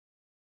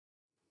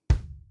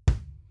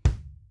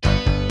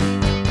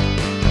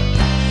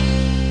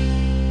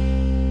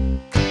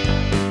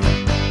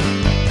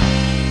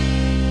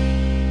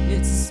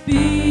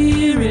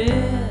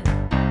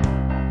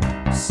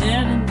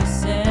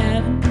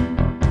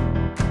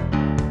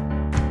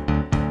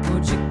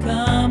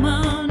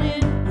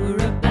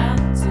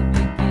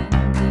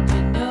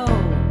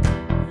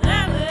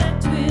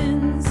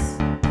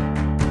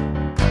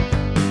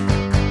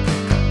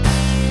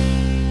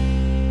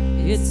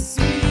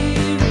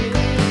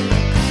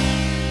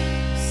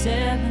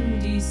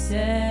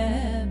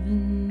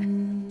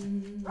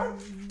77.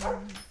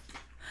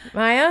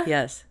 Maya?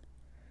 Yes.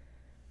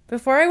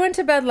 Before I went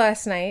to bed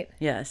last night,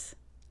 Yes.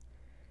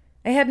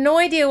 I had no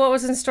idea what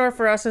was in store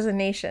for us as a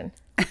nation.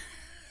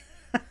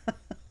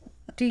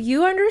 Do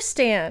you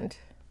understand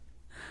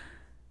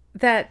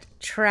that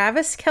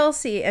Travis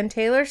Kelce and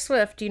Taylor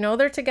Swift, you know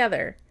they're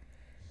together?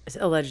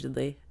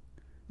 Allegedly.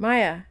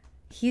 Maya,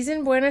 he's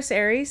in Buenos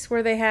Aires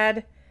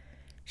where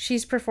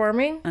she's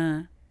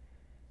performing.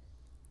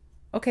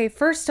 Okay,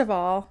 first of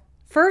all,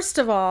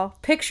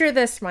 picture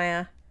this,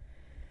 Maya.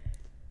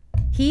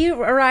 He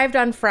arrived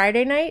on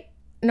Thursday night.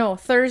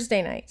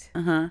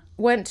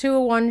 Went to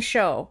one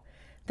show.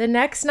 The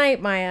next night,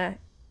 Maya,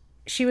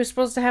 she was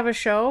supposed to have a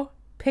show.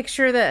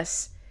 Picture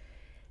this.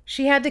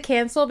 She had to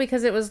cancel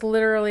because it was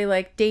literally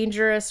like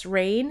dangerous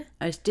rain.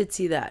 I did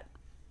see that.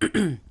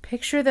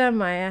 Picture them,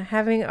 Maya,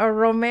 having a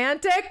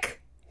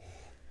romantic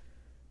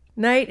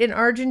night in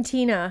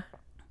Argentina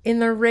in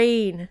the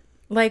rain.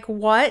 Like,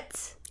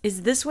 what?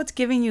 Is this what's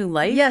giving you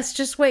life? Yes,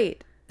 just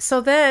wait.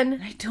 So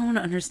then... I don't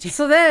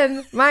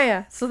understand.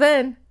 Maya,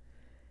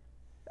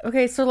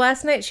 okay, so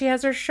last night she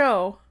has her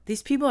show.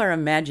 These people are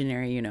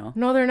imaginary, you know.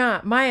 No, they're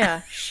not.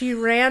 Maya, she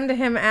ran to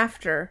him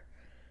after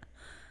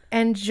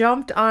and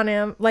jumped on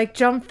him,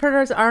 put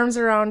her arms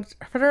around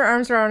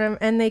him,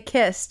 and they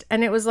kissed.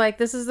 And it was like,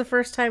 this is the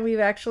first time we've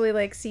actually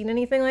like seen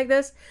anything like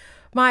this.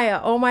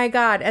 Maya, oh my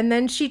God. And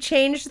then she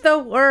changed the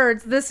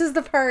words. This is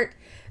the part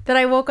that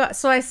I woke up.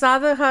 So I saw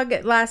the hug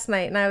last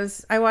night and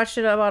I watched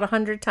it about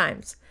 100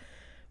 times.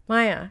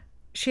 Maya,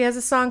 she has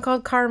a song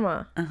called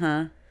Karma.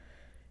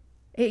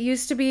 It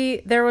used to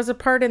be, there was a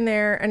part in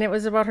there and it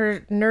was about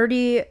her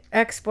nerdy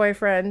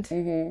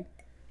ex-boyfriend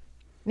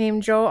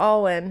named Joe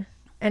Alwyn.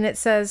 And it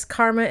says,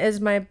 Karma is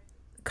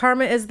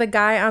the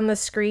guy on the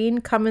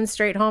screen coming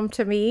straight home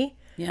to me.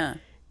 Yeah.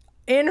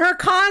 In her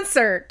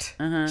concert,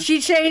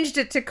 she changed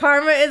it to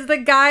Karma is the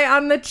guy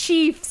on the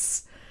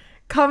Chiefs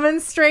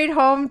coming straight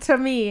home to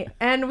me.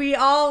 And we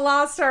all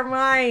lost our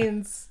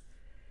minds.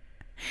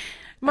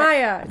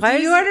 Maya,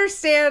 do you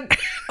understand?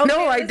 Okay,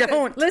 no, I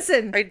don't.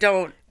 Listen. I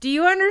don't. Do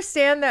you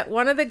understand that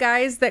one of the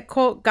guys that,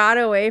 quote, got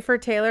away for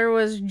Taylor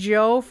was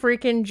Joe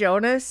freaking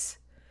Jonas?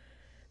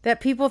 That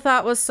people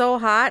thought was so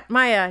hot?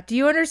 Maya, do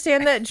you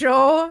understand that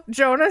Joe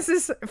Jonas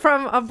is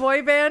from a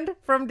boy band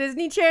from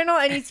Disney Channel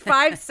and he's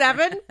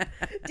 5'7"?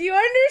 Do you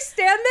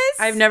understand this?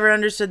 I've never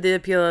understood the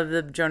appeal of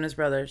the Jonas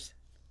Brothers.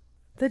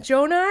 The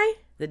Jonai?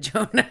 The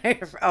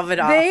Jonai of it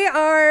all. They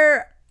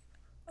are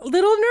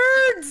little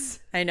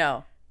nerds. I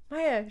know.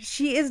 Maya,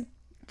 she's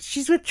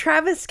with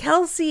Travis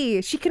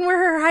Kelce. She can wear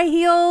her high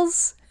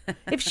heels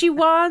if she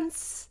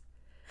wants.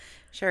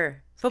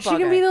 Sure. Football she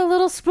can guy. be the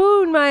little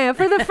spoon, Maya,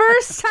 for the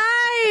first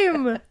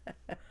time.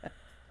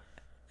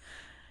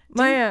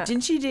 Maya.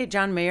 Didn't she date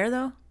John Mayer,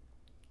 though?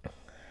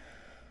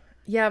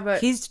 Yeah,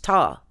 but... He's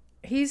tall.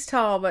 He's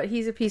tall, but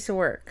he's a piece of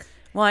work.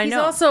 Well, I know.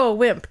 He's also a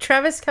wimp.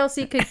 Travis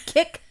Kelce could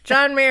kick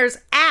John Mayer's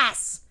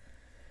ass.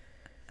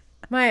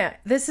 Maya,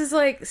 this is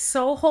like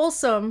so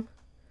wholesome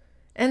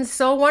and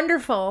so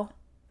wonderful.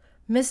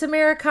 Miss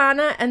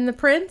Americana and the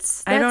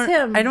Prince, that's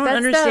him. I don't That's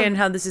understand them.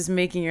 how this is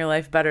making your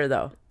life better,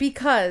 though.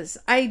 Because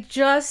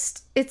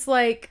it's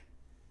like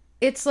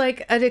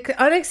an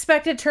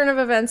unexpected turn of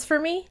events for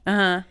me.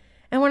 Uh-huh.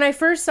 And when I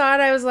first saw it,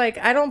 I was like,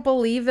 I don't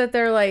believe that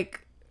they're like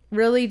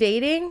really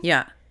dating.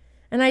 Yeah.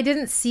 And I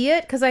didn't see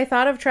it because I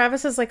thought of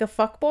Travis as like a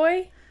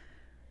fuckboy.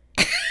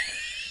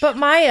 But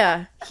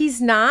Maya, he's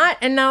not.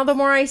 And now the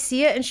more I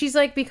see it, and she's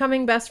like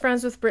becoming best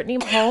friends with Brittany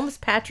Mahomes,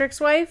 Patrick's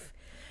wife.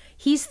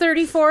 He's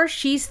 34.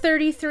 She's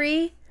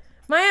 33.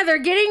 Maya, they're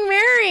getting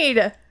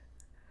married.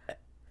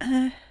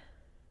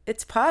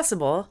 It's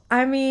possible.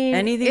 I mean,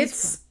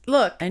 anything's it's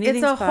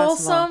a wholesome,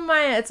 possible.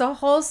 Maya, it's a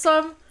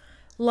wholesome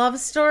love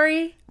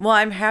story. Well,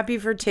 I'm happy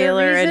for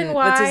Taylor and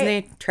what's his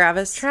name?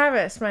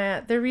 Travis,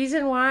 Maya. The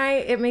reason why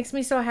it makes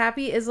me so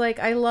happy is like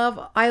I love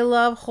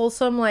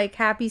wholesome, like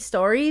happy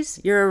stories.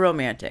 You're a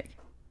romantic.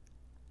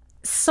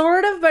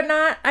 Sort of, but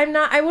not.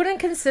 I wouldn't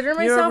consider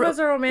myself as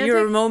a romantic. You're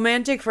a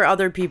romantic for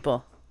other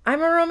people.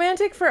 I'm a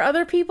romantic for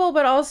other people,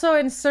 but also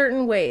in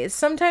certain ways.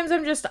 Sometimes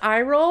I'm just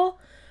eye roll,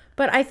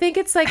 but I think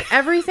it's like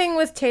everything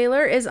with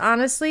Taylor is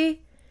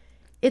honestly,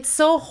 it's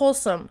so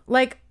wholesome.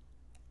 Like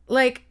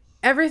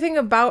everything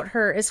about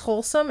her is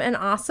wholesome and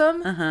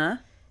awesome. Uh-huh.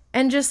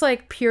 And just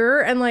like pure,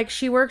 and like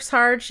she works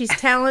hard, she's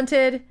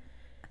talented,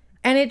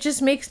 and it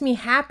just makes me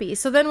happy.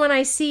 So then when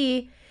I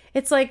see,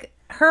 it's like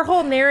her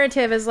whole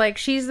narrative is like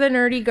she's the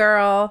nerdy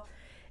girl.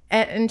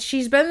 And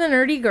she's been the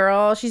nerdy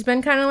girl. She's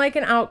been kind of like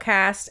an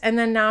outcast. And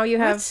then now you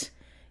have... What?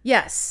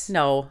 Yes.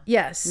 No.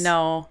 Yes.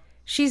 No.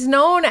 She's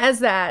known as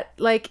that.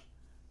 Like,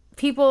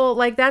 people...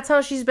 Like, that's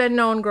how she's been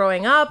known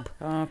growing up.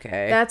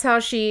 Okay. That's how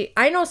she...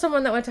 I know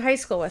someone that went to high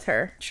school with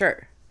her.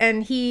 Sure.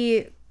 And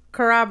he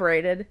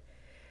corroborated.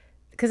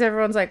 Because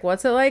everyone's like,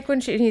 what's it like when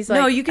she... And he's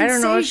like, no, you can I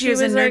don't say know. she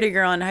was a nerdy like,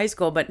 girl in high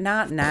school, but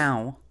not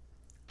now.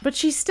 But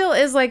she still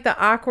is like the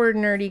awkward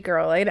nerdy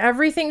girl. Like,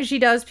 everything she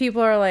does,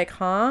 people are like,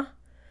 huh?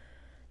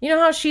 You know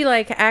how she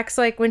like acts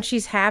like when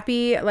she's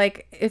happy,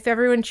 like if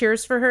everyone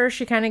cheers for her,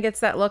 she kind of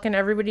gets that look and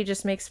everybody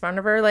just makes fun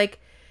of her.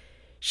 Like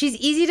she's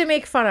easy to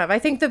make fun of. I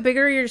think the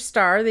bigger your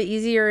star, the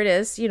easier it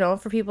is, you know,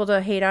 for people to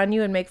hate on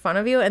you and make fun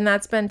of you. And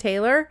that's been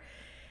Taylor.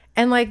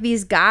 And like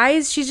these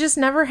guys, she's just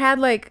never had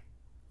like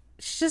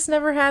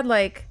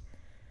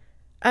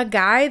a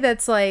guy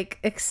that's like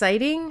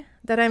exciting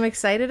that I'm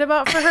excited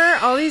about for her.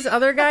 All these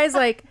other guys,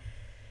 like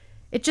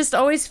it just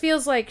always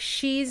feels like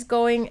she's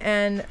going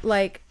and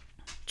like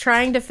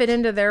trying to fit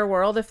into their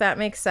world, if that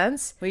makes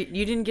sense. Wait,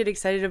 you didn't get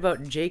excited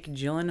about Jake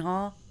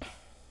Gyllenhaal?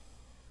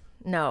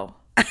 No.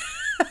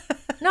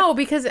 No,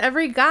 because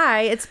every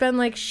guy, it's been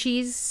like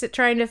she's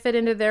trying to fit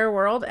into their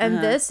world.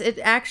 And it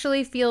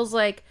actually feels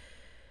like,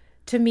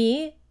 to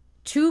me,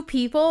 two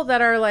people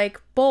that are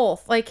like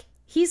both. Like,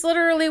 he's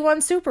literally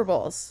won Super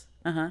Bowls.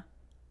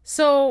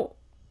 So,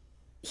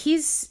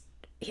 he's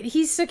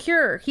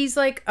secure. He's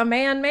like a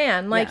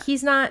man. Like,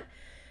 he's not...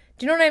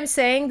 Do you know what I'm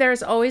saying?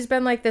 There's always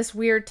been like this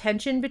weird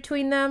tension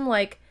between them.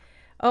 Like,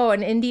 oh, an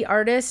indie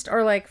artist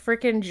or like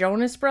freaking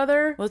Jonas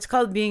Brother. Well, it's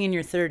called being in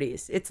your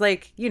 30s. It's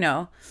like, you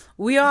know,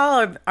 we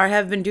all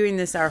have been doing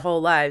this our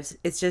whole lives.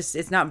 It's just,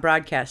 it's not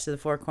broadcast to the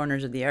four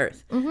corners of the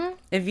earth.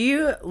 If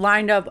you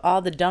lined up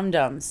all the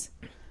dum-dums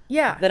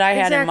that I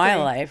had in my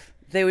life,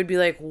 they would be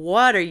like,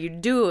 what are you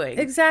doing?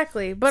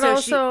 Exactly.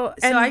 But so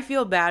I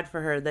feel bad for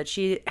her that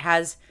she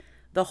has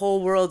the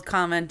whole world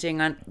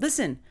commenting on,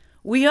 listen,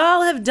 we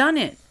all have done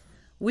it.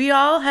 We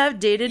all have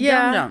dated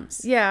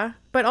dum-dums. Yeah.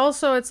 But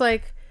also it's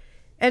like,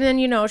 and then,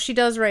 you know, she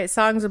does write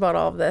songs about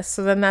all of this.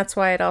 So then that's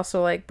why it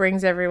also like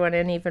brings everyone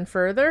in even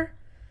further.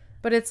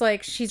 But it's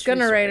like, she's going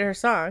to write her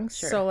songs.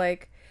 Sure. So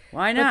like,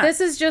 why not? But this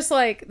is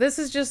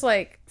just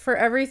like for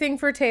everything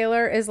for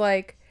Taylor is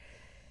like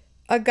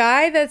a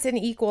guy that's an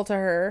equal to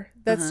her.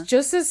 That's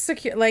just as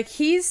secure. Like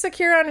he's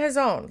secure on his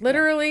own.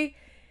 Literally,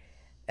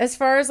 as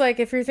far as like,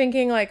 if you're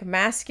thinking like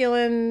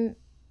masculine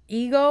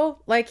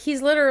ego, like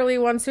he's literally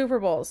won Super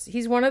Bowls.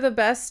 He's one of the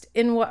best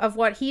of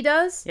what he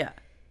does. Yeah.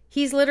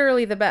 He's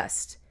literally the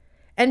best.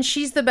 And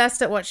she's the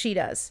best at what she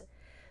does.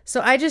 So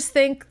I just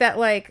think that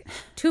like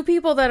two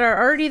people that are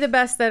already the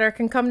best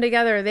can come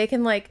together. They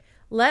can like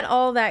let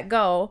all that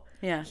go.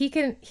 Yeah.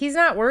 He's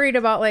not worried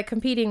about like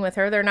competing with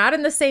her. They're not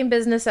in the same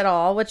business at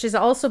all, which has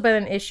also been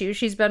an issue.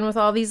 She's been with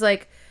all these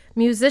like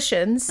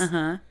musicians.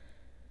 And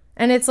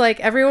it's like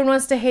everyone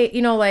wants to hate,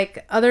 you know,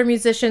 like other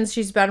musicians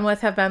she's been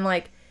with have been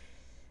like,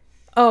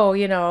 oh,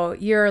 you know,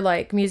 you're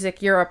like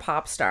music, you're a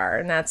pop star.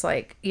 And that's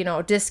like, you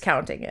know,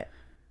 discounting it.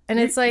 And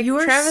it's like, you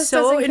are Travis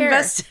so doesn't care.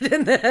 invested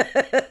in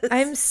this.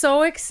 I'm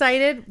so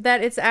excited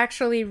that it's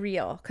actually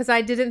real. Because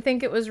I didn't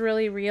think it was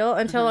really real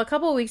until a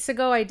couple weeks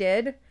ago I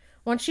did.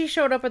 Once she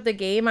showed up at the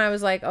game, I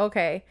was like,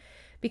 okay.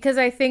 Because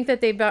I think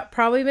that they've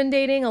probably been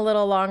dating a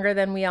little longer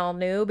than we all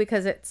knew.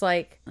 Because it's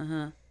like,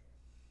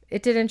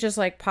 it didn't just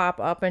like pop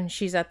up and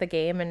she's at the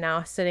game and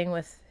now sitting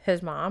with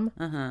his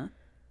mom.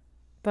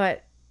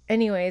 But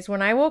anyways,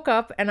 when I woke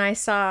up and I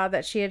saw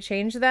that she had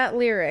changed that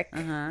lyric...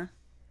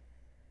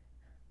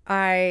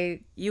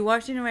 You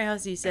walked into my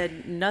house and you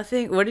said,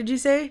 nothing, what did you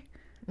say?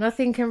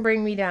 Nothing can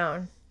bring me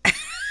down.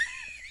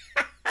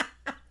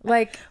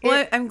 Like,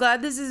 well, I'm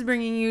glad this is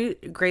bringing you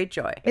great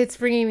joy. It's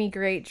bringing me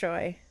great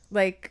joy.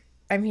 Like,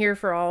 I'm here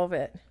for all of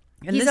it.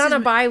 And he's on a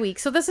bye week.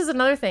 So this is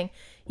another thing.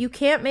 You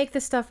can't make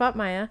this stuff up,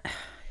 Maya.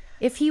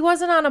 If he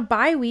wasn't on a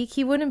bye week,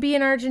 he wouldn't be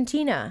in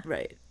Argentina.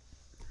 Right.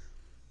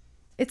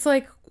 It's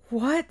like,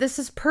 what? This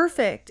is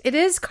perfect. It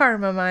is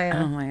karma, Maya.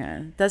 Oh my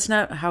God. That's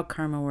not how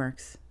karma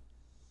works.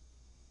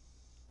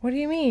 What do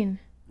you mean?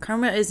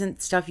 Karma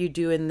isn't stuff you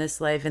do in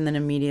this life and then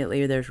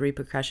immediately there's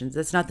repercussions.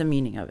 That's not the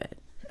meaning of it.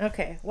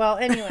 Okay. Well,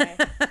 anyway.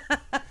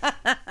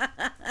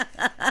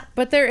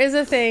 But there is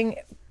a thing.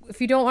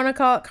 If you don't want to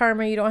call it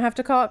karma, you don't have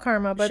to call it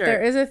karma. But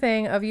there is a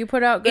thing of you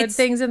put out good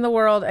things in the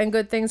world and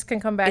good things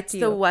can come back to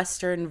you. It's the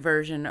Western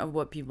version of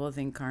what people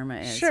think karma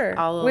is. Sure.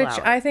 Which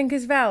I think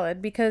is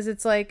valid because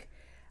it's like,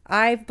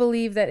 I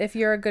believe that if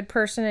you're a good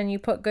person and you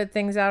put good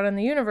things out in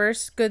the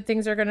universe, good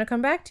things are going to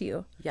come back to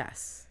you.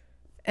 Yes.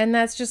 And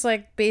that's just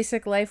like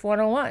basic life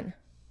 101.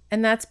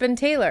 And that's been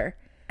Taylor.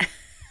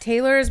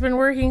 Taylor has been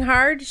working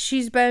hard.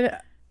 She's been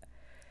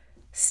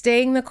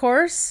staying the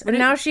course. And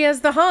now she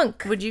has the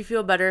hunk. Would you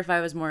feel better if I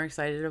was more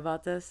excited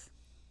about this?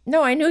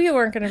 No, I knew you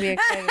weren't going to be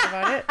excited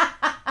about it.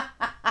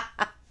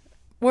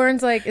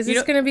 Warren's like, is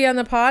this going to be on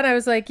the pod? I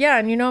was like, yeah.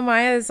 And you know,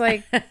 Maya is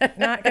like,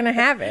 not going to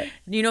have it.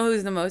 You know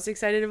who's the most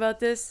excited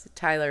about this?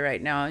 Tyler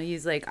right now.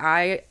 He's like,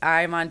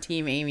 I'm on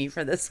Team Amy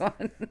for this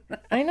one.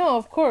 I know,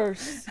 of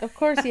course. Of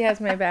course he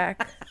has my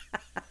back.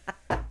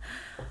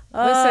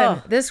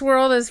 Listen, this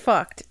world is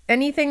fucked.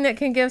 Anything that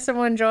can give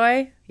someone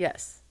joy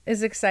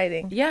is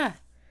exciting. Yeah,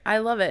 I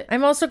love it.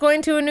 I'm also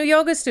going to a new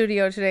yoga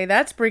studio today.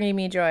 That's bringing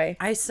me joy.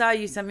 I saw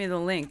you sent me the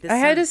link. I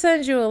had to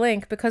send you a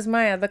link because,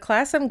 Maya, the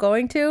class I'm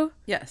going to...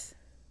 Yes.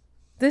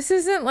 This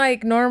isn't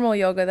like normal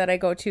yoga that I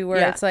go to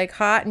where it's like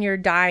hot and you're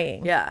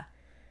dying. Yeah.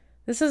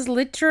 This is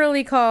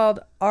literally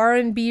called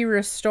R&B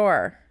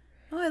Restore.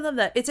 Oh, I love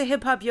that. It's a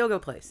hip hop yoga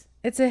place.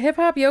 It's a hip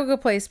hop yoga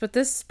place, but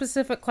this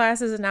specific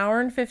class is an hour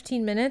and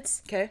 15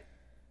 minutes. Okay.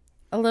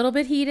 A little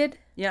bit heated.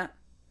 Yeah.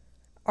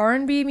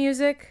 R&B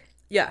music.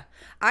 Yeah.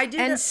 I did.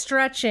 And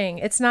stretching.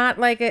 It's not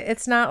like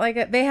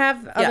they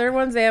have other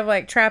ones. They have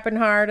like Trappin'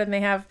 Hard and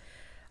they have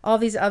all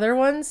these other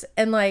ones.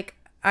 And like,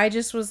 I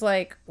just was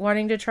like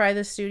wanting to try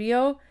the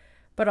studio,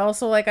 but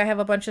also like I have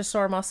a bunch of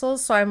sore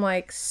muscles. So I'm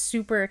like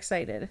super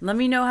excited. Let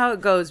me know how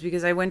it goes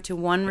because I went to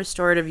one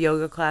restorative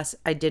yoga class.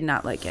 I did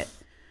not like it.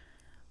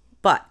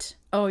 But.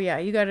 Oh yeah.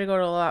 You got to go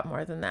to a lot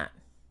more than that.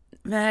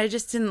 Man, I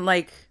just didn't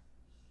like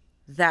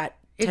that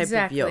type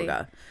of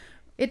yoga.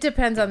 It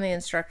depends on the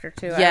instructor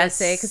too, Yes. I would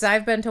say, because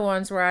I've been to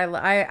ones where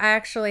I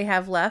actually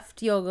have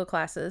left yoga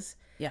classes.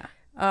 Yeah.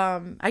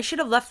 I should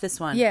have left this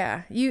one.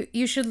 Yeah,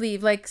 you should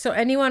leave. Like, so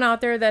anyone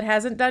out there that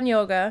hasn't done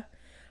yoga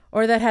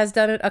or that has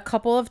done it a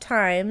couple of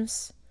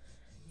times,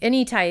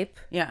 any type.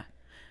 Yeah.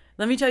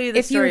 Let me tell you the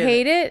if story. If you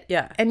hate it,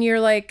 yeah, and you're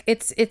like,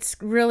 it's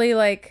really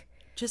like,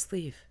 just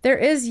leave. There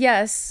is,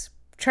 yes,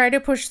 try to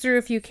push through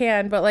if you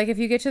can, but like if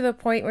you get to the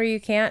point where you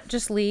can't,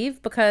 just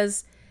leave,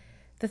 because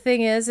the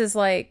thing is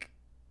like,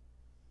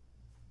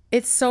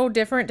 it's so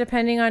different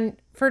depending on,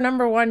 for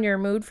number one, your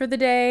mood for the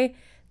day,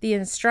 the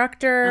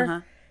instructor.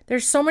 Uh-huh.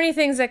 There's so many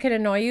things that can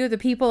annoy you. The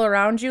people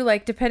around you,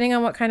 like depending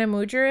on what kind of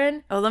mood you're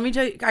in. Oh, let me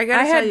tell you. I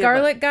had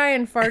garlic guy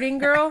and farting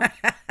girl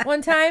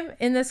one time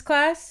in this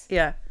class.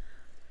 Yeah.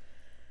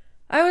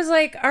 I was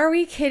like, are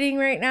we kidding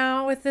right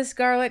now with this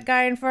garlic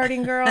guy and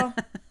farting girl?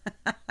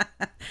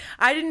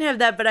 I didn't have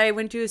that, but I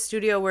went to a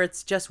studio where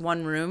it's just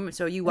one room.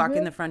 So you walk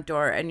in the front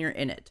door and you're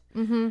in it,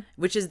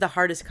 which is the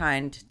hardest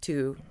kind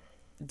to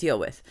deal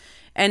with.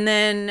 And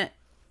then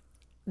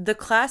the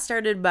class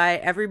started by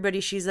everybody.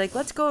 She's like,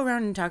 let's go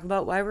around and talk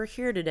about why we're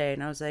here today.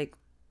 And I was like,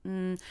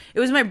 it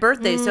was my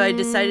birthday. So I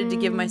decided to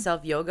give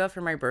myself yoga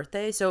for my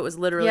birthday. So it was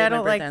literally my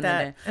birthday on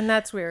that day. And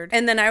that's weird.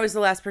 And then I was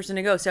the last person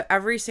to go. So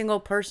every single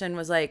person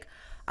was like,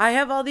 I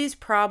have all these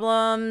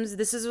problems.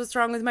 This is what's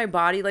wrong with my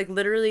body. Like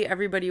literally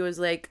everybody was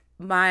like,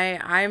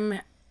 I'm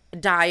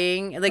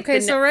dying. Like, okay,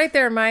 so right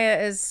there,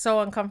 Maya is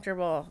so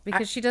uncomfortable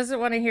because she doesn't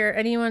want to hear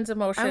anyone's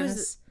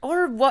emotions.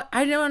 Or what?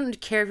 I don't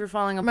care if you're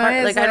falling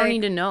apart. Like, I don't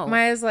need to know.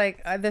 Maya's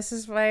like, this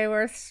is my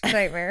worst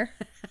nightmare.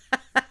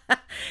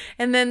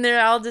 And then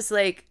they're all just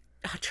like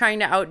trying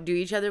to outdo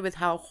each other with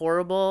how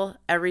horrible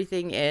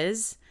everything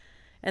is.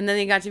 And then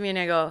they got to me and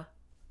I go,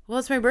 well,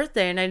 it's my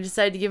birthday and I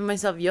decided to give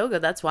myself yoga.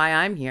 That's why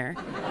I'm here.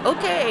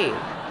 Okay.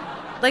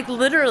 Like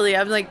literally,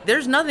 I'm like,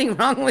 there's nothing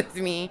wrong with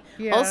me.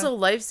 Yeah. Also,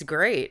 life's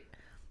great.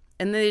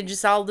 And they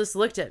just all just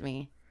looked at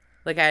me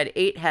like I had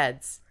 8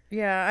 heads.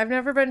 Yeah, I've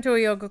never been to a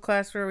yoga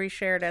class where we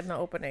shared in the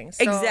opening.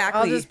 So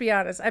exactly. I'll just be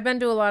honest. I've been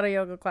to a lot of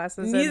yoga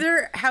classes.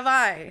 Neither have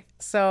I.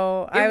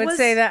 So I would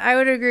say that I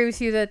would agree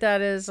with you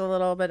that is a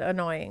little bit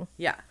annoying.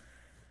 Yeah.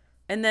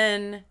 And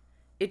then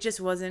it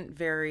just wasn't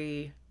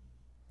it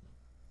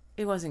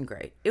wasn't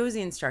great. It was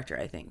the instructor,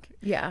 I think.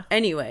 Yeah.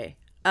 Anyway,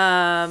 so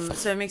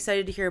I'm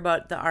excited to hear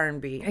about the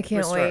R&B. I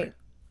can't wait.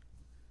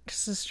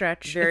 Just a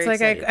stretch. Very it's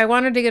like excited. I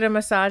wanted to get a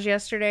massage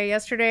yesterday.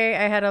 Yesterday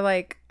I had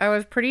I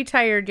was pretty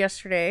tired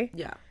yesterday.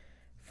 Yeah.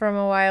 From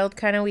a wild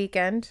kind of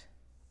weekend.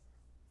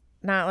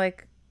 Not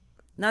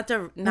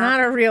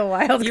a real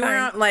wild you kind.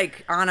 weren't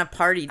like on a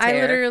party tear.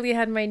 I literally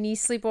had my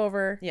niece sleep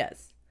over.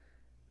 Yes.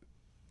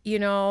 You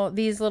know,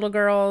 these little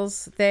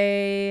girls,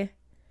 they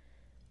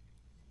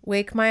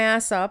wake my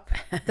ass up.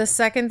 The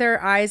second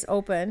their eyes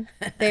open,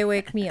 they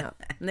wake me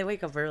up. And they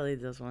wake up early,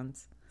 those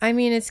ones. I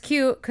mean, it's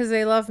cute because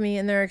they love me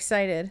and they're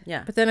excited.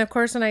 Yeah. But then, of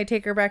course, when I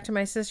take her back to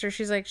my sister,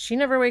 she's like, she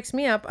never wakes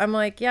me up. I'm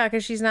like, yeah,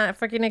 because she's not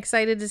fucking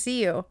excited to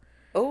see you.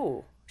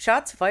 Oh,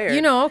 shots fired.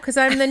 You know, because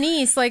I'm the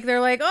niece. Like, they're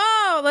like,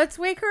 oh, let's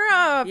wake her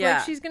up. Yeah.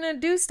 Like, she's going to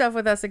do stuff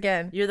with us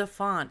again. You're the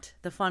fun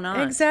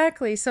aunt.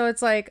 Exactly. So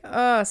it's like,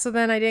 so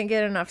then I didn't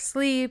get enough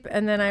sleep.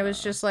 And then I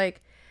was just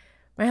like,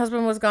 my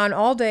husband was gone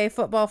all day.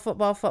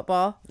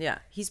 Football. Yeah.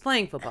 He's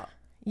playing football.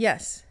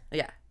 Yes.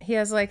 Yeah. He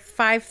has like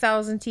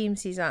 5,000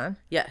 teams he's on.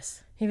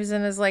 Yes. He was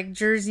in his like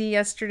jersey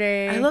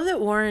yesterday. I love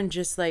that Warren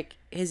just like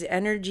his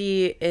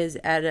energy is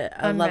at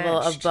a level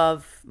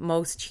above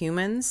most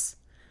humans.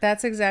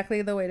 That's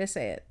exactly the way to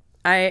say it.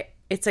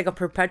 It's like a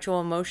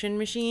perpetual motion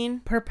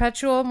machine.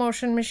 Perpetual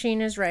motion machine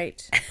is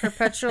right.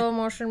 Perpetual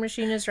motion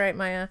machine is right,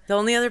 Maya. The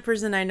only other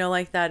person I know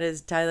like that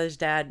is Tyler's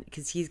dad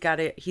because he's got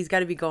to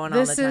be going all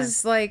the time. This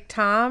is like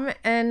Tom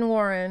and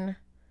Warren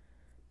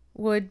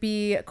would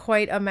be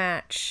quite a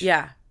match.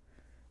 Yeah.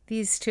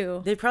 These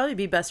two. They'd probably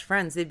be best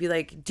friends. They'd be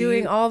like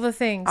doing all the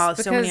things. Oh,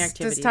 so many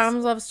activities. Because Tom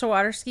loves to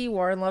water ski,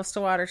 Warren loves to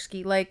water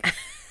ski. Like,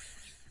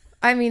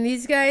 I mean,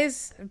 these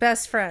guys,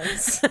 best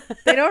friends.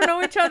 They don't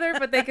know each other,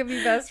 but they could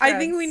be best friends. I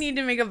think we need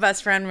to make a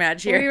best friend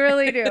match here. We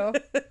really do.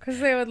 Because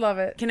they would love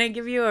it. Can I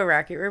give you a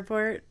racket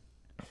report?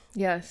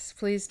 Yes,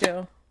 please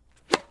do.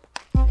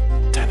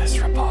 Tennis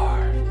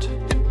report.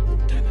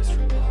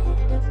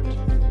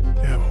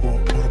 Yeah, well,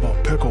 what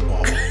about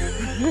pickleball?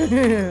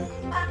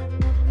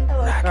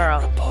 Hello,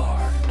 girl.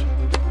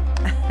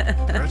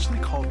 They're actually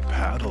called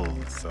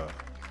paddles.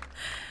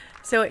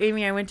 So,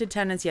 Amy, I went to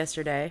tennis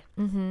yesterday.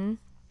 Mm-hmm.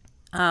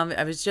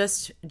 I was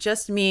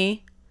just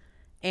me,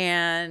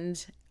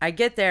 and I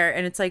get there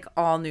and it's like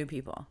all new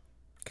people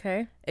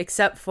Okay.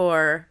 except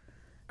for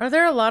Are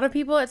there a lot of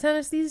people at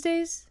tennis these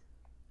days?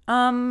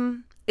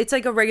 it's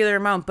like a regular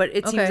amount, but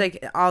it seems Okay.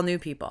 like all new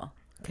people.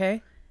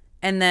 Okay.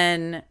 And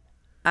then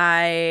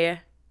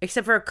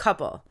except for a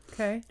couple.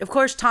 Okay. Of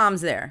course,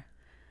 Tom's there.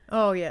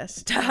 Oh,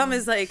 yes. Tom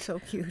is like, So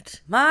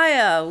cute.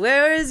 Maya,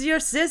 where is your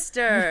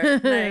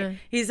sister?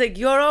 He's like,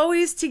 you're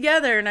always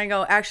together. And I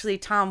go, actually,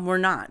 Tom, we're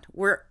not.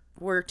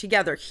 We're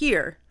together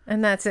here.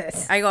 And that's it.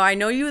 I go, I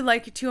know you would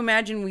like to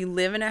imagine we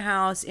live in a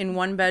house in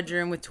one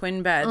bedroom with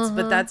twin beds,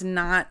 but that's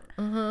not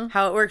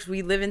how it works.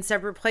 We live in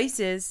separate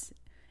places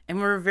and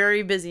we're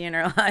very busy in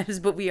our lives,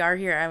 but we are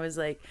here. I was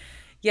like,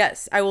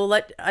 yes, I will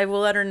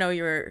let her know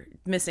you're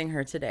missing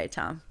her today,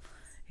 Tom.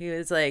 He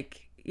was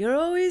like, you're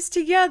always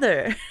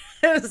together.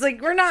 I was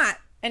like, we're not.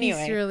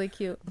 Anyway, He's really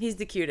cute. he's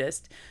the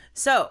cutest.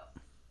 So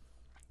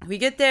we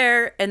get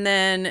there and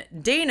then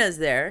Dana's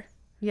there.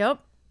 Yep.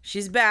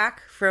 She's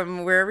back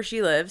from wherever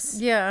she lives.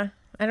 Yeah.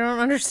 I don't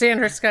understand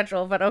her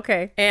schedule, but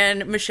okay.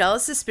 And Michelle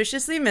is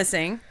suspiciously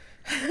missing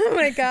Oh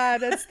my God,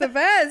 that's the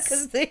best.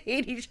 because they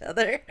hate each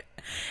other.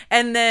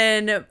 And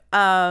then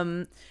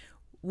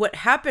what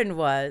happened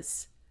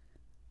was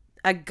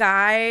a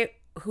guy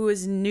who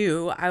was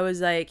new, I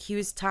was like, he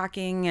was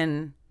talking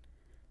and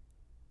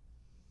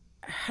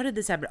how did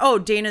this happen? Oh,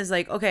 Dana's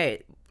like,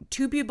 okay,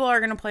 2 people are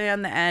going to play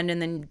on the end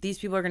and then these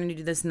people are going to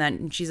do this and that.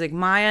 And she's like,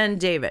 Maya and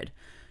David,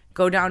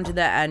 go down to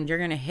the end. You're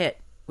going to hit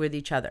with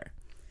each other.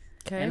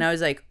 Okay. And I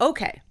was like,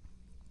 okay.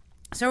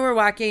 So we're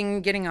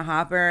walking, getting a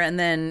hopper, and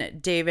then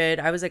David,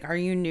 I was like, are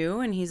you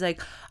new? And he's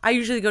like, I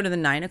usually go to the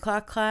 9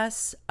 o'clock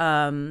class.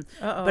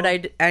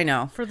 But I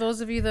know. For those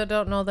of you that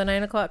don't know, the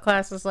 9 o'clock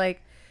class is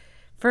like,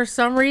 for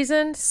some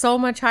reason, so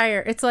much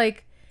higher. It's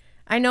like,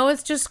 I know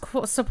it's just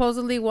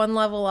supposedly one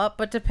level up,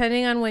 but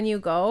depending on when you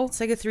go, It's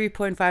like a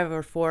 3.5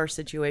 or 4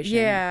 situation.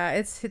 yeah,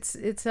 it's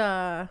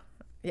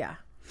yeah.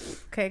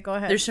 Okay, go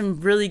ahead. There's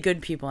some really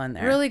good people in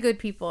there. really good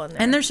people in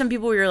there. And there's some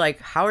people where you're like,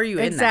 how are you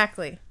in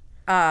exactly. that?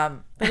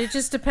 But it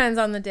just depends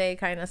on the day,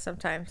 kind of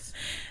sometimes.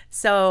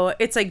 So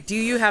it's like, do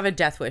you have a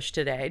death wish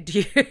today? Do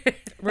you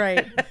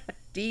Right.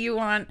 do you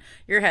want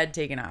your head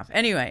taken off?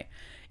 Anyway,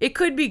 it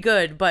could be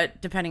good,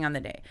 but depending on the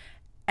day.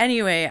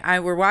 Anyway,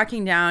 we're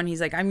walking down. He's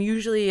like, I'm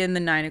usually in the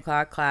 9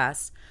 o'clock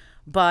class,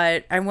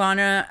 but I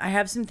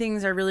have some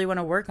things I really want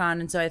to work on.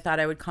 And so I thought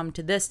I would come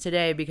to this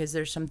today because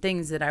there's some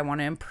things that I want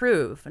to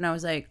improve. And I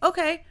was like,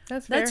 okay,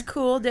 That's that's fair.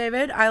 cool,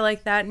 David. I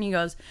like that. And he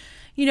goes,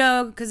 you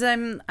know, because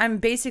I'm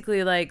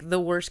basically like the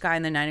worst guy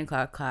in the 9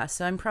 o'clock class.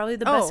 So I'm probably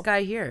the best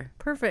guy here.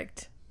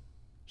 Perfect.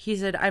 He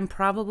said, I'm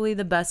probably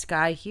the best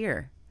guy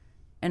here.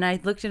 And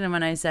I looked at him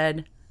and I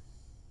said,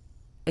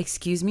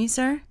 excuse me,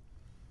 sir?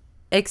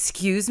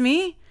 Excuse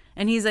me?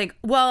 And he's like,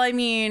 well, I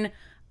mean,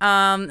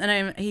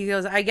 he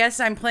goes, I guess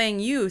I'm playing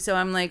you. So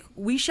I'm like,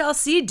 we shall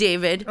see,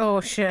 David.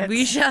 Oh shit.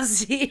 We shall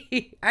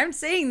see. I'm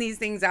saying these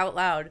things out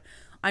loud.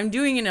 I'm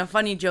doing it in a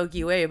funny,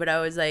 jokey way, but I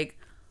was like,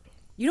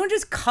 you don't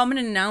just come and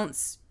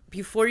announce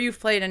before you've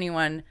played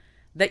anyone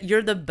that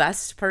you're the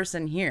best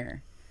person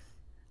here.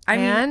 I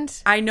mean,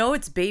 I know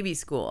it's baby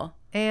school.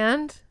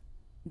 And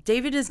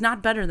David is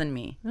not better than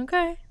me.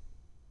 okay.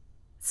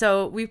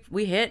 So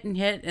we hit and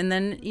hit, and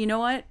then you know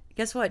what?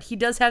 Guess what? He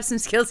does have some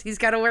skills he's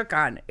got to work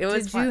on. It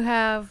was Did fun. you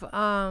have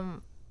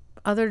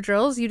other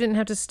drills? You didn't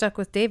have to stuck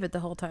with David the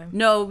whole time.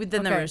 No, but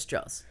then there Okay. was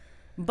drills.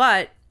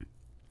 But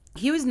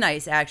he was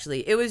nice,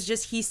 actually. It was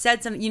just he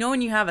said something. You know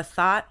when you have a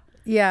thought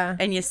Yeah.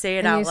 and you say it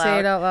And out you loud? say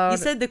it out loud.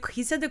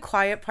 He said the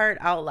quiet part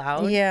out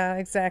loud. Yeah,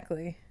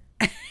 exactly.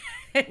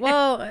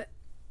 Well,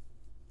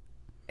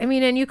 I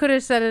mean, and you could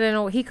have said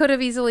it he could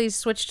have easily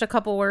switched a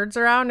couple words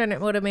around and it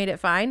would have made it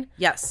fine.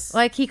 Yes.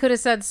 Like he could have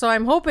said, so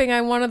I'm hoping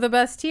I'm one of the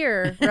best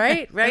here,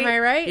 right? Right? Am I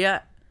right?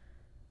 Yeah.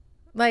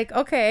 Like,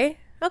 okay.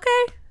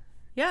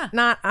 Yeah.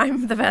 Not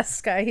I'm the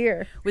best guy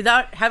here.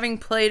 Without having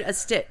played a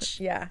stitch.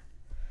 Yeah.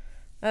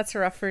 That's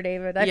rough for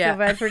David. I Yeah. feel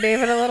bad for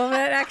David a little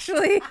bit,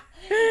 actually.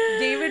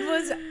 David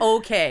was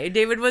okay.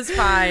 David was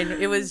fine.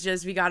 It was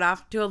just we got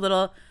off to a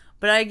little,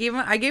 but I gave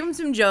him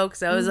some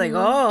jokes. I was like,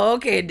 "Oh,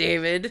 okay,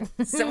 David.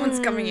 Someone's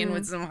coming in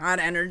with some hot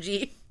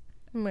energy."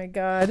 Oh my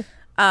God.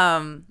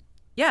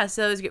 Yeah,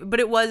 so it was good.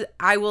 But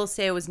I will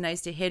say it was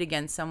nice to hit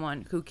against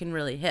someone who can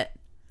really hit.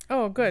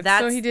 Oh, good. So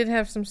That's- he did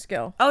have some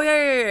skill. Oh,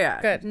 yeah.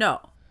 Good.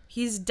 No.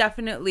 He's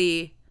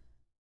definitely,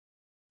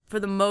 for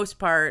the most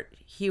part,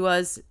 he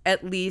was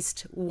at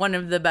least one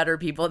of the better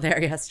people there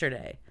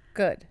yesterday.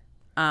 Good.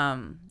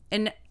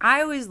 And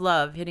I always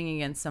love hitting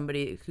against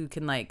somebody who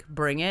can like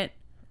bring it.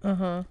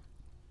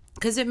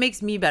 Because it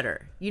makes me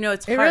better. You know,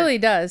 it's It hard. really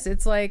does.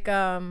 It's like,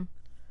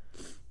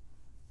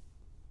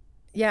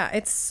 yeah,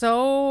 it's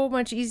so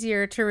much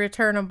easier to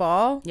return a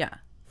ball Yeah.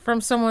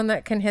 from someone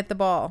that can hit the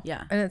ball.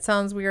 Yeah. And it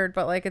sounds weird,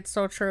 but like it's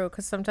so true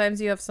because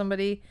sometimes you have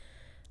somebody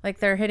like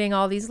they're hitting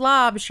all these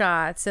lob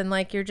shots and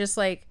like you're just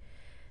like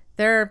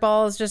their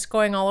ball is just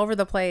going all over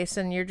the place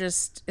and you're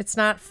just it's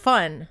not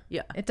fun.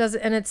 Yeah. It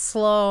doesn't and it's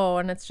slow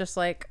and it's just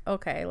like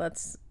okay,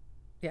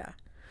 yeah.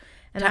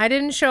 And I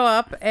didn't show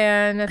up,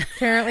 and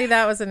apparently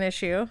that was an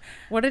issue.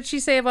 What did she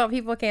say about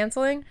people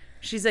canceling?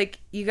 She's like,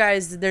 you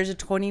guys, there's a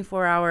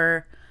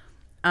 24-hour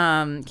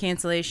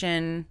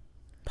cancellation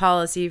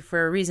policy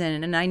for a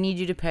reason, and I need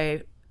you to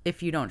pay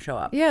if you don't show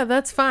up. Yeah,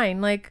 that's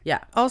fine. Like, Yeah.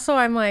 Also,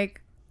 I'm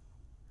like,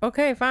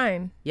 okay,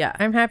 fine. Yeah.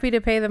 I'm happy to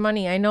pay the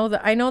money. I know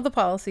the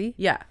policy.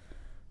 Yeah.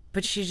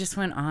 But she just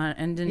went on,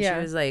 and then Yeah.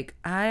 she was like,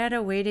 I had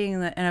a waiting,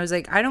 and I was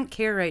like, I don't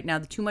care right now.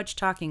 Too much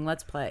talking.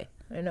 Let's play.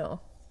 I know.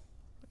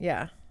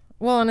 Yeah.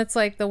 Well, and it's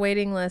like the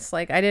waiting list.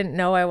 Like, I didn't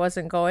know I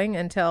wasn't going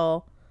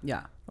until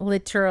Yeah.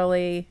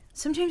 literally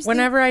Sometimes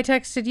whenever I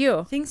texted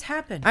you. things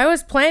happen. I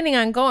was planning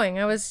on going.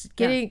 I was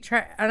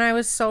and I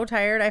was so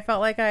tired. I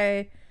felt like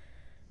I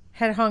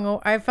had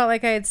I felt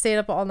like I had stayed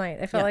up all night.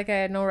 I felt Yeah. like I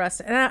had no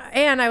rest.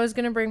 And I was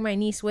going to bring my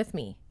niece with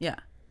me. Yeah.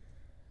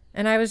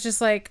 And I was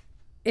just like,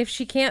 if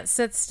she can't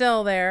sit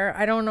still there,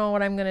 I don't know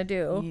what I'm going to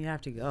do. You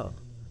have to go.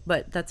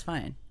 But that's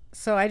fine.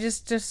 So I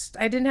just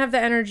I didn't have the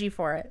energy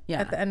for it Yeah.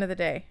 at the end of the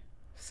day.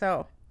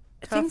 So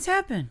Things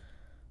happen.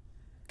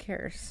 who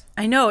cares?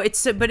 I know.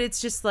 But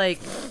it's just like,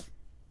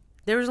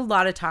 there was a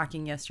lot of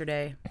talking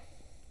yesterday.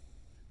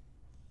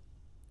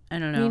 I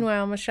don't know.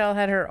 Meanwhile, Michelle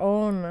had her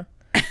own.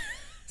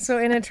 So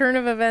in a turn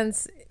of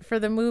events for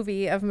the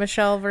movie of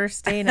Michelle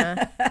versus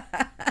Dana,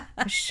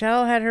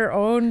 Michelle had her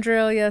own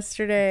drill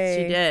yesterday.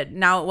 She did.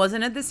 Now, it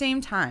wasn't at the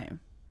same time.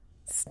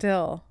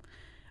 Still,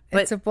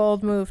 But- it's a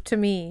bold move to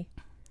me.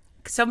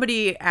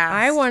 Somebody asked.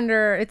 I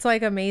wonder. It's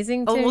like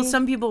amazing. To Oh, well, me.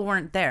 some people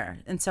weren't there.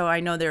 And so I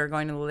know they were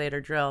going to the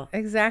later drill.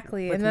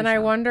 Exactly. with And then I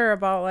Michelle. wonder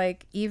about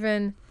like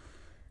even.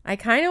 I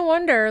kind of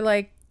wonder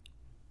like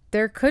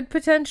there could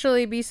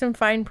potentially be some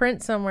fine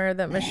print somewhere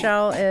that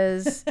Michelle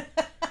is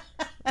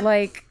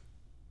like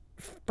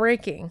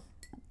breaking.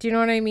 Do you know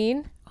what I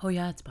mean? Oh,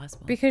 yeah, it's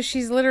possible. Because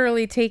she's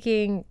literally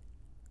taking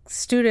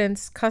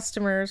students,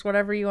 customers,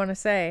 whatever you want to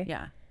say.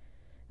 Yeah.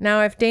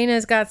 Now, if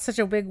Dana's got such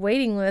a big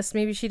waiting list,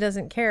 maybe she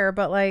doesn't care,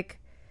 but like,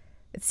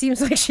 it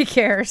seems like she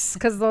cares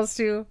because those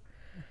two.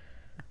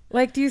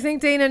 Like, do you think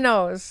Dana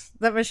knows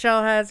that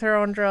Michelle has her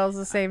own drills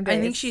the same day?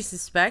 I think she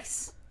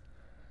suspects.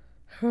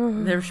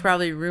 There's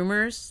probably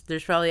rumors.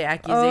 There's probably Oh,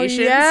 accusations.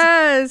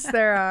 yes,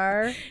 there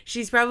are.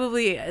 She's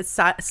probably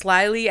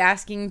slyly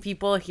asking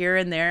people here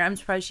and there. I'm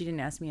surprised she didn't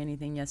ask me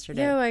anything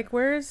yesterday. Yeah, like,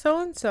 where's so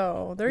and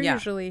so? They're Yeah.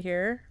 usually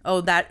here.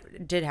 Oh,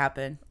 that did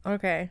happen.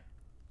 Okay.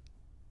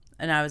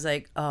 And I was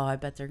like, oh, I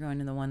bet they're going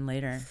to the one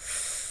later.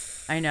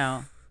 I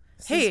know.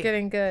 This is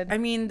getting good. I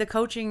mean, the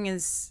coaching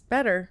is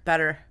Better.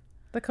 better.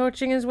 The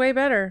coaching is way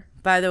better.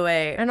 By the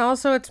way, And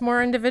also it's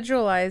more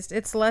individualized.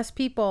 It's less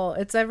people.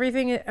 It's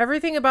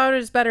everything about it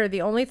is better.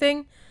 The only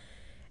thing,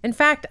 in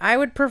fact, I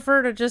would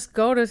prefer to just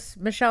go to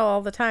Michelle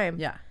all the time.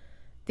 yeah.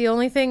 The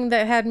only thing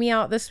that had me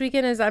out this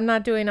weekend is I'm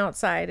not doing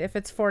outside if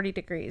it's 40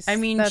 degrees. I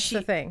mean, that's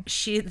the thing.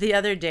 The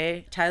other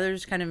day,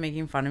 Tyler's kind of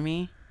making fun of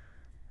me.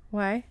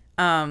 Why?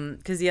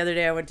 Because the other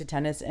day I went to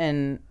tennis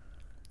and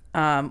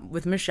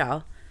with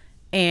Michelle,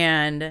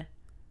 and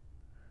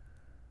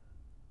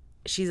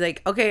she's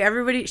like, okay,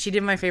 everybody, she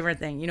did my favorite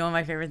thing. You know what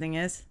my favorite thing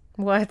is?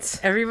 What?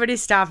 Everybody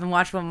stop and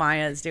watch what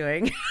Maya is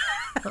doing.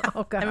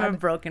 Oh God. I'm a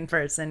broken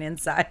person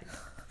inside.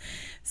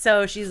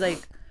 So she's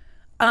like,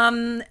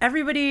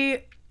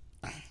 everybody,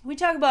 we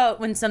talk about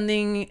when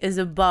something is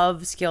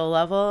above skill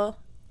level,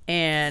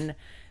 and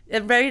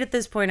right at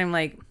this point I'm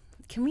like,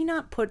 can we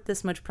not put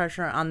this much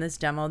pressure on this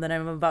demo that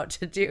I'm about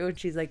to do? And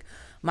she's like,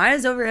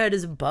 Maya's overhead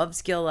is above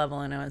skill level.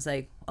 And I was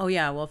like, oh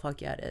yeah, well,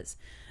 fuck yeah, it is.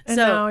 And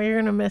So now you're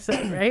gonna miss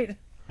it, right?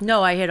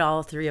 no, I hit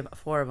all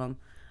four of them.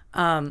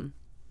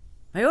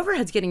 My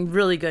overhead's getting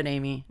really good,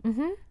 Amy.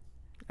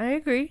 I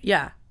agree.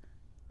 Yeah.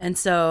 And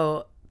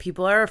so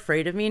people are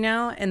afraid of me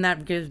now, and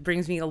that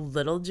brings me a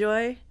little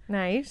joy.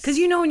 Nice. Because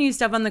you know when you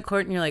step on the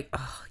court and you're like,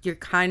 oh, you're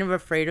kind of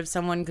afraid of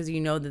someone because you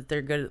know that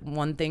they're good at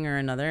one thing or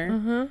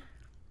another.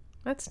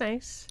 That's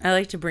nice. I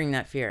like to bring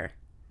that fear.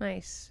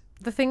 Nice.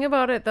 The thing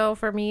about it, though,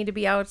 for me to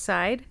be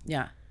outside,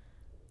 Yeah.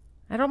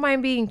 I don't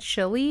mind being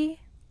chilly,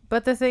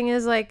 but the thing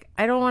is, like,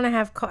 I don't want to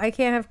have. I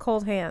can't have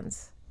cold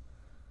hands.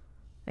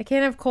 I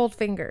can't have cold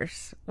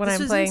fingers when This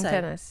I'm was playing inside.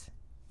 tennis.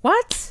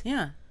 What?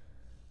 Yeah.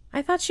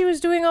 I thought she was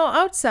doing all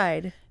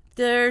outside.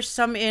 There's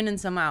some in and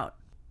some out.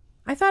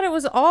 I thought it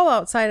was all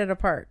outside at a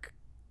park.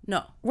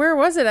 No. Where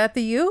was it? At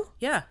the U?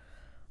 Yeah.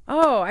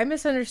 Oh, I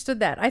misunderstood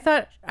that. I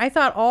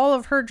thought all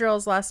of her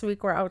drills last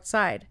week were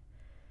outside.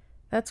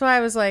 That's why I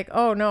was like,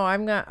 "Oh no,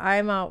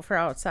 I'm out for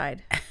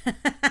outside."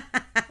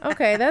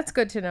 Okay, that's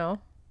good to know.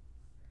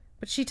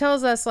 But she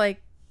tells us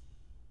like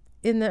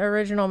in the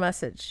original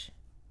message.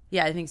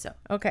 Yeah, I think so.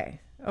 Okay.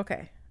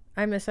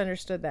 I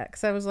misunderstood that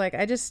cuz I was like,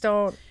 I just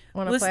don't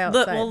want to play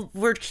outside. Well,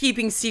 we're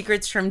keeping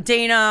secrets from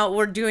Dana.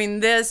 We're doing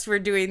this. We're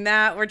doing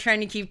that. We're trying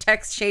to keep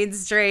text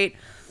chains straight.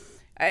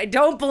 I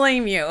don't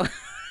blame you.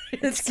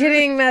 It's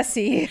getting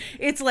messy.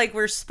 It's like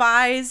we're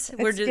spies.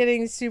 We're It's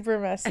getting super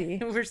messy.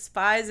 we're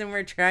spies, and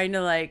we're trying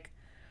to like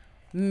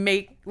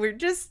we're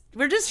just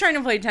trying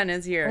to play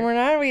tennis here. We're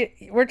not.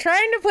 We're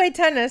trying to play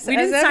tennis. We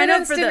didn't as sign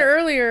up evidenced for in the-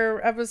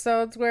 earlier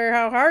episodes where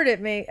how hard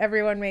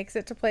everyone makes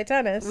it to play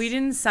tennis. We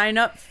didn't sign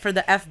up for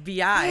the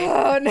FBI.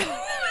 Oh no.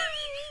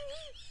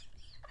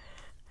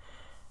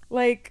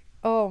 Like,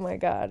 oh my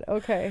god.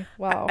 Okay.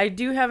 Wow. I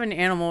do have an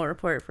animal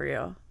report for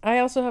you. I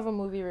also have a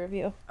movie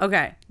review.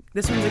 Okay,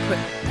 this one's a quick.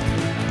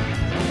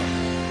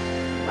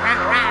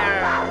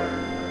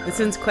 This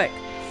one's quick.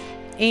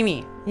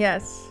 Amy,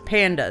 Yes.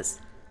 pandas.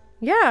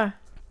 Yeah.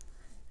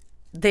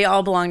 They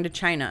all belong to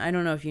China. I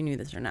don't know if you knew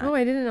this or not. Oh,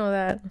 I didn't know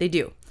that. They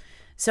do.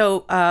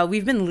 So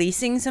we've been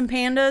leasing some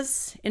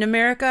pandas in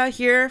America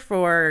here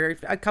for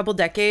a couple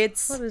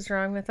decades. What is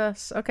wrong with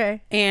us?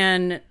 Okay.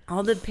 And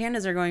all the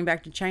pandas are going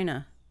back to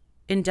China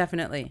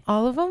indefinitely.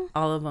 All of them?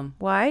 All of them.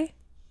 Why?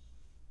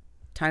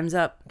 Time's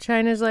up.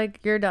 China's like,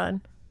 you're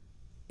done.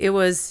 It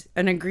was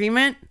an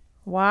agreement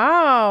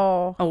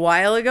Wow. a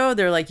while ago.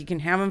 They're like, you can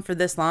have them for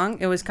this long.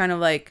 It was kind of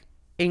like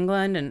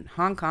England and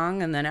Hong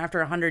Kong. And then after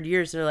 100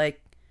 years, they're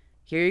like,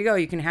 here you go.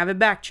 You can have it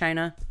back,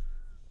 China.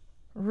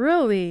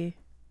 Really?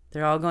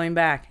 They're all going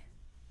back.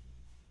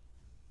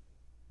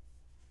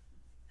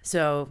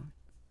 So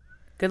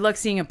good luck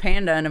seeing a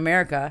panda in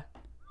America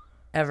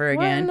ever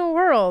What in again. the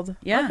world?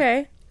 Yeah.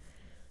 Okay.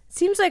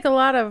 Seems like a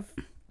lot of.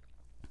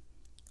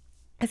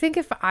 I think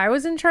if I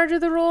was in charge of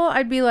the role,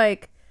 I'd be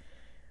like,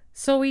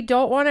 so we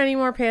don't want any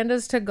more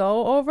pandas to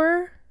go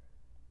over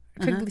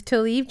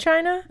to leave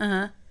China.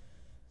 Uh-huh.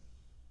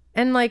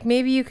 And like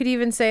maybe you could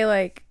even say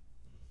like,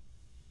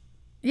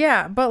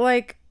 yeah, but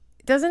like,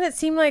 doesn't it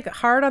seem like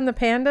hard on the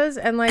pandas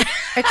and like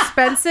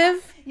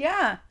expensive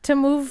Yeah. to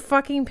move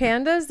fucking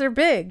pandas? They're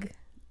big.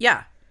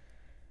 Yeah.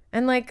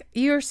 And like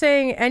you're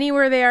saying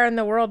anywhere they are in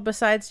the world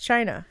besides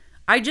China.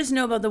 I just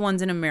know about the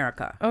ones in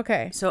America.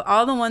 Okay. So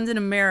all the ones in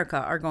America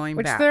are going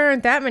Which back. there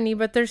aren't that many,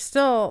 but there's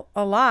still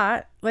a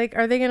lot. Like,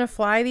 are they going to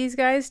fly these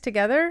guys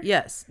together?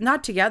 Yes.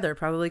 Not together,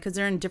 probably, because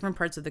they're in different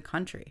parts of the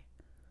country.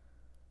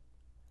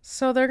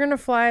 So they're going to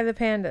fly the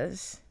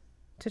pandas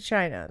to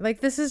China. Like,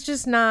 this is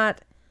just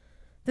not.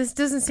 This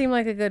doesn't seem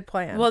like a good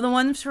plan. Well, the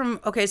ones from...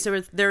 Okay, so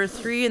there were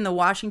 3 in the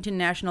Washington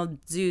National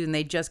Zoo, and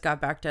they just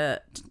got back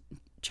to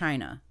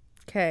China.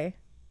 Okay.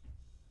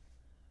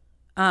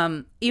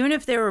 Even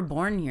if they were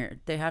born here,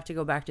 they have to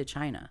go back to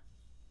China.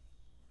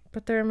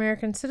 But they're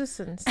American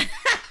citizens.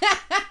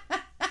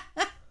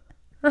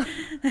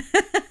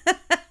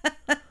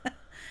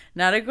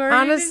 Not according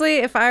Honestly,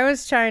 if I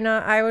was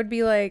China, I would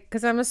be like,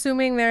 because I'm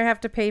assuming they have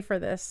to pay for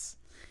this.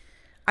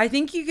 I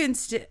think you can...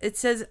 it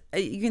says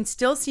you can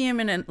still see them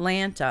in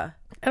Atlanta.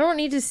 I don't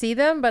need to see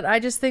them, but I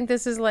just think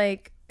this is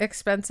like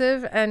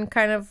expensive and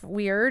kind of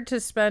weird to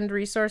spend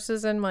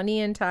resources and money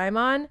and time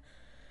on.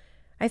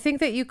 I think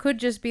that you could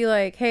just be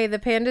like, hey, the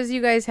pandas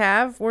you guys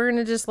have, we're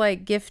going to just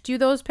like gift you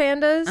those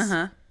pandas.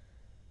 Uh-huh.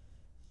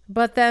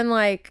 But then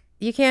like,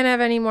 you can't have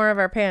any more of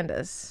our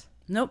pandas.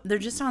 Nope, they're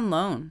just on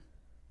loan.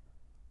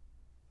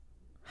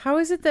 How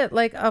is it that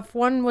like if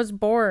one was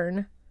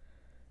born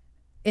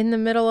in the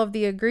middle of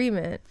the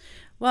agreement,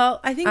 Well,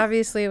 I think...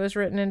 obviously it was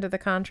written into the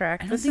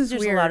contract. I don't This think is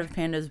there's weird. a lot of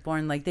pandas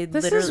born. Like, they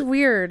This literally... is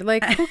weird.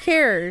 Like, who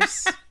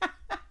cares?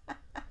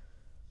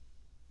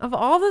 Of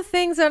all the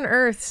things on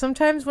earth,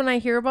 sometimes when I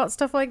hear about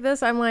stuff like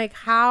this, I'm like,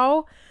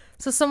 how?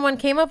 So someone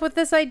came up with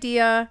this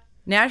idea.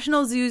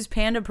 National Zoo's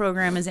panda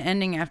program is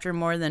ending after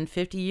more than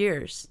 50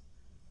 years.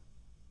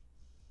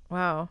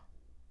 Wow.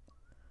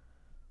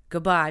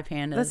 Goodbye,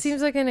 pandas. That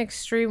seems like an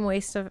extreme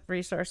waste of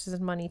resources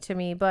and money to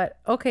me. But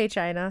okay,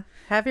 China,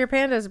 have your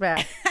pandas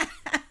back.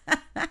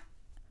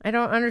 I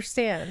don't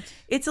understand.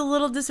 It's a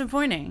little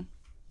disappointing.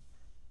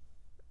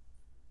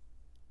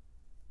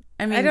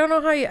 I mean, I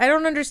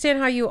don't understand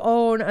how you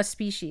own a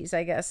species,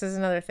 I guess, is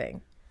another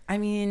thing. I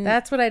mean,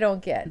 That's what I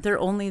don't get. they're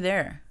only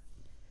there.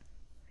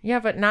 Yeah,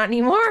 but not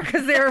anymore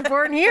because they were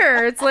born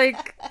here. It's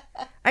like,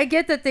 I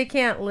get that they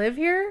can't live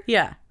here.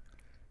 Yeah.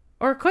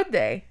 Or could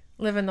they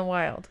live in the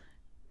wild?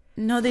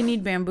 No, they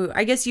need bamboo.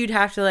 I guess you'd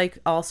have to like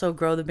also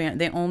grow the bamboo.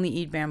 They only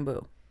eat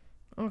bamboo.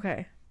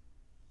 Okay.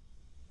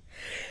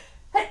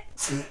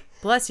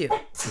 Bless you.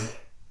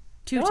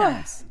 2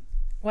 times.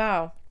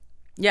 Wow.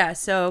 Yeah,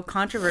 so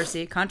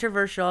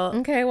controversial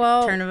Okay,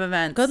 well, turn of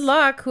events. good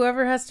luck,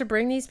 whoever has to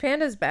bring these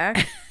pandas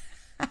back.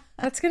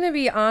 That's going to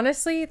be,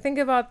 honestly, think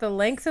about the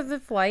length of the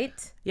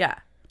flight, Yeah.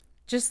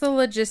 just the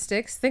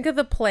logistics. Think of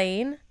the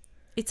plane.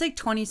 It's like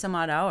 20 some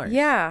odd hours.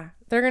 Yeah,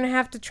 they're going to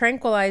have to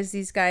tranquilize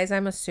these guys,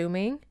 I'm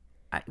assuming.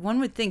 One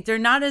would think they're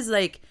not as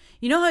like,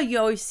 you know how you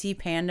always see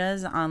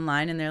pandas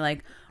online and they're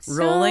like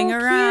rolling So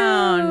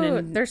around cute.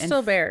 and They're and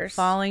still bears.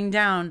 falling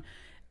down.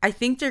 I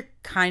think they're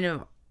kind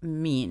of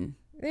mean.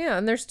 Yeah,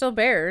 and they're still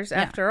bears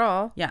after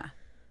all. Yeah.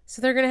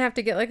 So they're going to have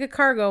to get like a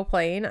cargo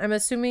plane. I'm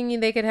assuming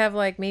they could have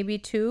like maybe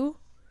 2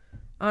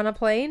 on a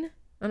plane,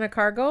 on a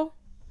cargo.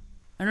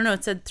 I don't know.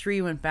 It said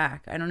 3 went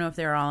back. I don't know if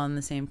they were all on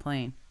the same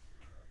plane.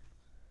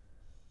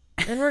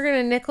 And we're going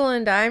to nickel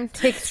and dime,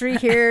 take 3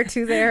 here,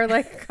 2 there.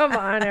 Like, come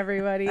on,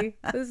 everybody.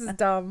 This is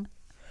dumb.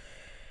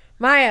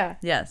 Maya,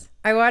 Yes.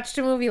 I watched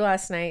a movie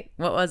last night.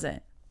 What was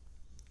it?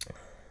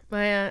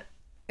 Maya,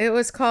 It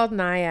was called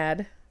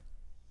Naiad.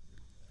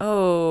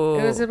 Oh.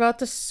 It was about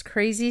this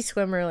crazy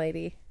swimmer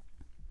lady.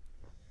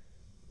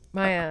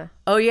 Maya.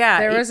 Oh, yeah.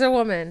 There was a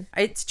woman.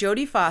 It's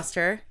Jodie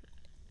Foster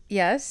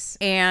Yes.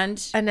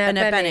 and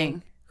Annette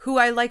Bening. who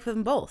I like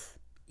them both.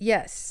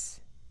 Yes.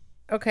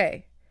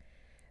 Okay.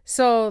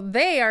 So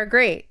they are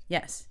great.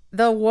 Yes.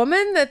 The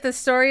woman that the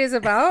story is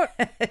about,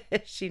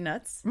 Is she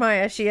nuts?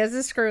 Maya, she has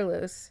a screw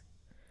loose.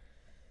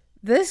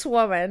 This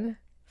woman.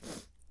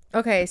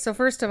 Okay, so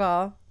first of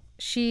all,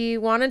 she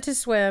wanted to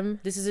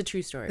swim. This is a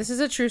true story. This is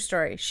a true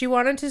story. She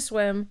wanted to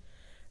swim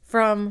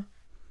from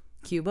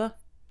Cuba?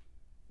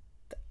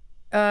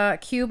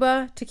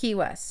 Cuba to Key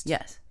West.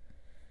 Yes.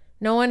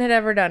 No one had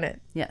ever done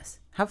it. Yes.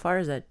 How far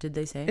is that? Did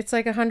they say? It's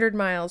like 100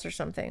 miles or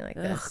something like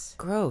Ugh, this.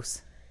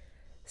 gross.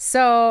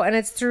 So, and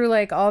it's through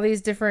like all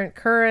these different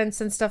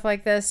currents and stuff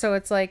like this. So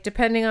it's like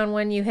depending on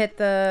when you hit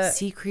the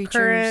Sea creatures.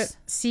 current,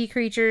 sea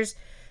creatures.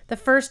 The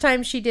first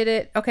time she did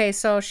it, okay,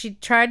 so she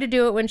tried to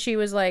do it when she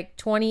was like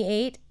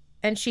 28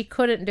 and she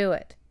couldn't do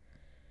it.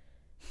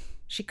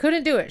 She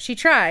couldn't do it. She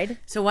tried.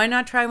 So why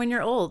not try when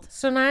you're old?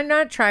 So now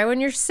not try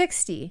when you're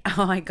 60.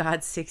 Oh my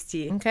God,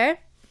 60. Okay?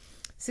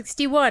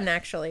 61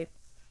 actually.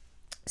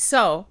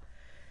 So,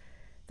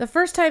 the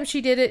first time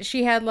she did it,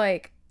 she had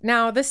like,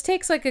 now this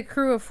takes like a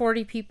crew of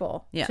 40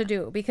 people Yeah. to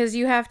do because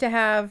you have to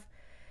have,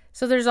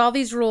 so there's all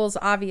these rules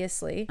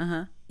obviously.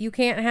 Uh-huh. You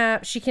can't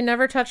have, she can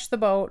never touch the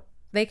boat.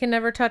 They can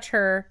never touch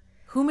her.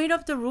 Who made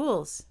up the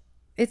rules?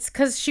 It's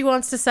because she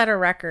wants to set a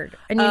record.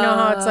 And you know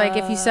how it's like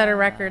if you set a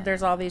record,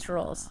 there's all these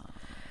rules.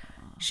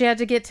 She had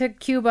to get to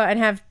Cuba and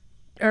have,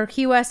 or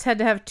Key West had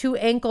to have 2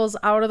 ankles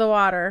out of the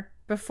water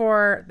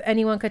before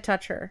anyone could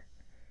touch her.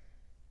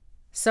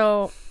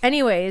 So,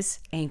 anyways,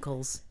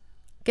 Ankles.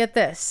 get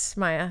this,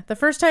 Maya. The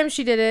first time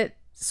she did it,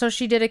 so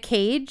she did a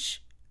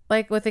cage,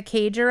 like with a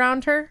cage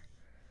around her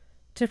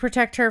to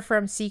protect her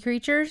from sea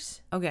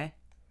creatures. Okay.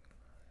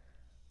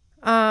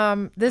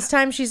 This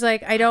time she's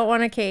like, I don't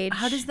want a cage.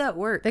 How does that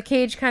work? The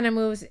cage kind of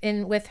moves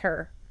in with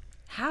her.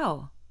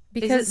 How?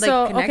 Because Is it,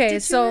 like, connected okay,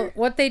 to so her?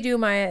 what they do,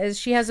 Maya, is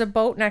she has a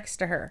boat next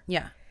to her.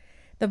 Yeah.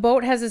 The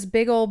boat has this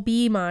big old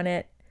beam on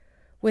it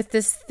with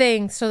this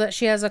thing so that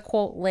she has a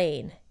quote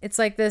lane. It's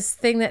like this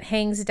thing that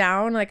hangs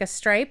down like a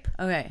stripe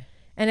Okay.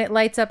 and it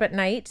lights up at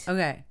night.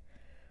 Okay.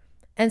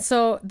 And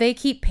so they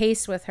keep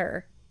pace with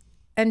her.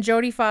 And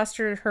Jodie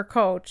Foster, her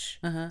coach,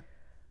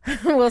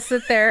 will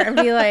sit there and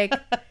be like,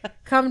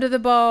 come to the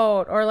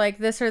boat or like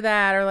this or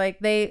that. Or like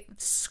they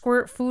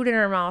squirt food in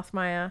her mouth,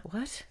 Maya.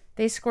 What?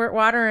 They squirt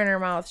water in her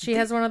mouth. She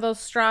has one of those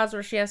straws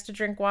where she has to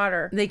drink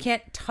water. They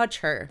can't touch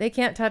her. They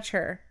can't touch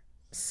her.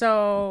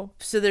 So,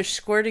 So they're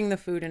squirting the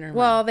food in her mouth.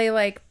 well, they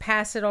like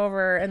pass it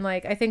over and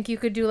like, I think you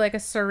could do like a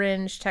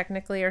syringe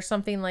technically or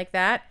something like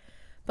that.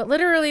 But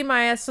literally,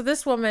 Maya, so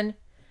this woman,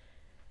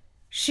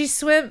 she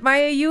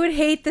Maya, you would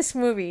hate this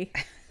movie.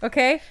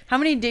 Okay? How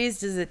many days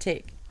does it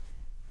take?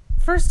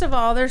 First of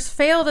all, there's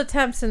failed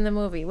attempts in the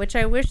movie, which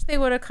I wish they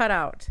would have cut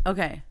out.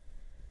 Okay.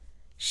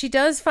 She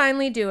does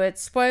finally do it.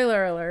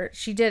 Spoiler alert,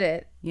 she did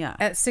it Yeah.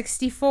 at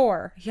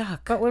 64. Yuck.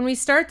 But when we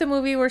start the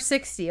movie, we're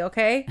 60,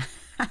 okay?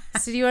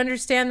 So do you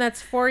understand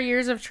that's 4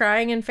 years of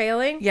trying and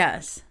failing?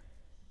 Yes.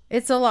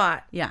 It's a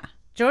lot. Yeah.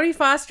 Jodie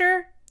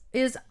Foster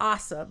is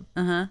awesome.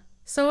 Uh-huh.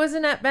 So is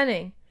Annette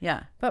Bening.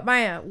 Yeah. But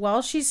Maya,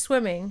 while she's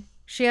swimming,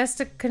 she has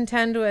to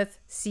contend with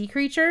sea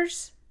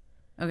creatures,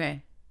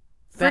 Okay.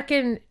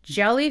 frickin'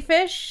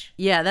 jellyfish.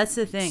 Yeah, that's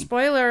the thing.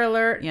 Spoiler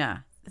alert. Yeah.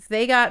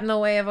 They got in the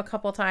way of a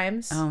couple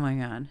times. Oh my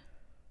God.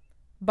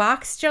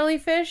 Box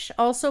jellyfish.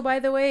 Also, by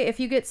the way, if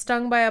you get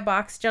stung by a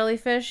box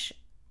jellyfish,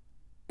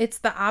 it's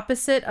the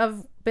opposite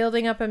of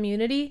building up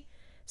immunity.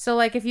 So,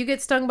 like, if you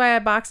get stung by a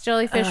box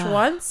jellyfish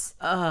once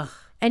Ugh.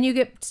 and you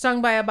get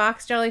stung by a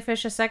box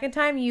jellyfish a second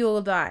time, you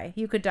will die.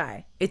 You could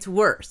die. It's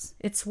worse.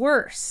 It's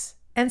worse.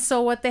 And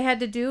so, what they had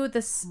to do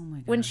this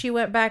when she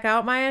went back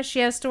out, Maya, she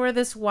has to wear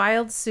this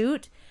wild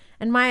suit.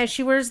 And Maya,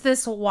 she wears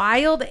this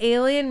wild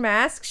alien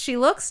mask. She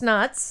looks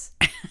nuts.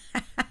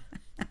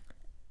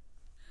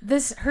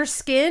 Her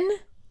skin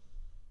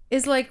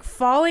is like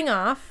falling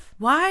off.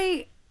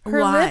 Why?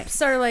 Her Why?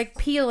 lips are like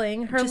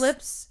peeling. Her Just-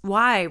 lips.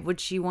 Why would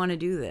she want to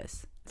do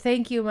this?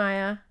 Thank you,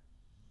 Maya.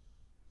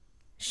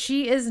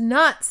 She is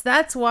nuts.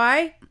 That's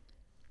why.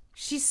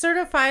 She's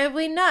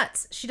certifiably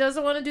nuts. She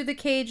doesn't want to do the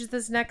cage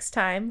this next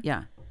time.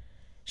 Yeah.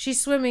 She's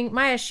swimming.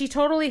 Maya, she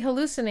totally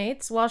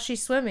hallucinates while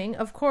she's swimming,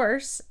 of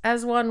course,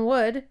 as one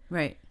would.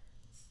 Right.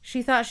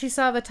 She thought she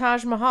saw the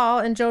Taj Mahal,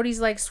 and Jodie's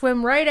like,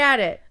 swim right at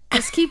it.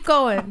 Just keep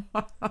going.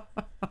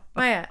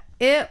 Maya,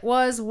 it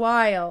was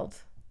wild.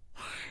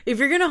 If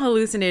you're going to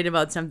hallucinate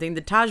about something,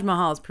 the Taj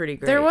Mahal is pretty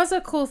great. There was a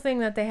cool thing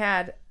that they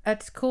had, a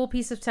cool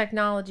piece of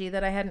technology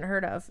that I hadn't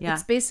heard of. Yeah.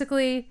 It's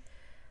basically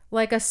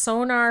like a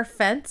sonar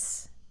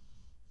fence.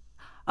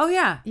 Oh,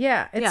 yeah.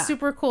 Yeah, it's Yeah.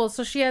 super cool.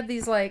 So she had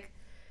this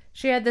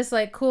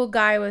cool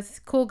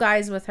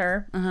guys with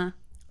her. Uh-huh.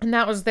 And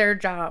that was their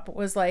job,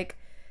 was like,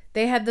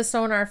 they had the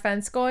sonar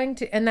fence going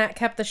and that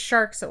kept the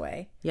sharks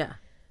away. Yeah.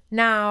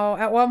 Now,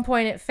 at one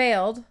point it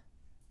failed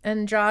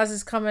and Jaws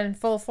is coming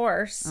full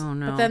force. Oh,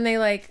 no. But then they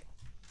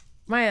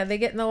Maya, they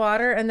get in the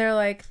water and they're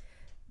like,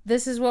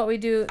 this is what we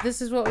do.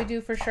 This is what we do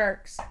for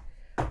sharks.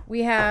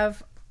 We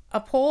have a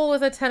pole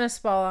with a tennis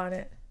ball on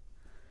it.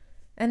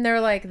 And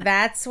they're like,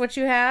 that's what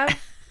you have?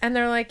 And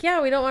they're like,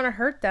 yeah, we don't want to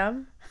hurt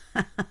them.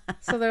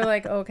 So they're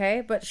like,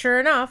 okay. But sure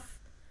enough,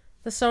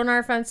 the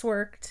sonar fence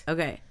worked.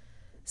 Okay.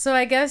 So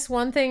I guess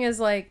one thing is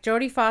like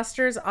Jodie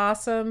Foster is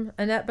awesome.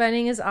 Annette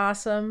Bening is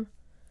awesome.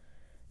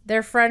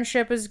 Their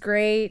friendship is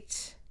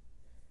great.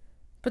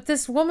 But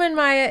this woman,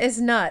 Maya, is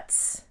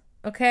nuts.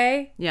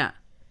 Okay? Yeah.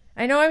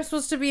 I know I'm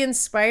supposed to be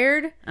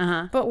inspired,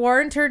 Uh-huh. but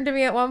Warren turned to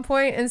me at one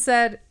point and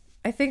said,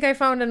 I think I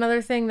found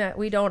another thing that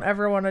we don't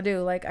ever want to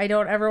do. Like, I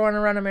don't ever want to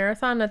run a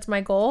marathon. That's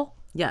my goal.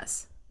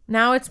 Yes.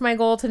 Now it's my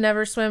goal to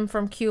never swim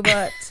from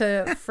Cuba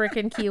to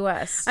freaking Key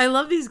West. I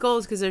love these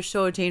goals because they're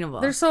so attainable.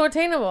 They're so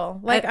attainable.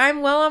 Like,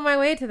 I'm well on my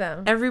way to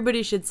them.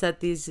 Everybody should set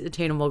these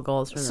attainable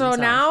goals for So themselves.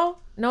 now,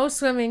 no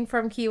swimming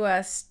from Key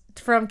West,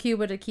 from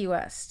Cuba to Key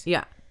West.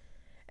 Yeah.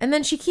 And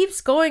then she keeps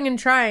going and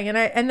trying,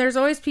 and there's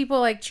always people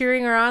like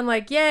cheering her on,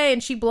 like, yay,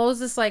 and she blows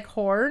this like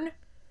horn.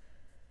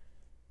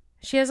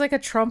 She has like a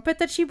trumpet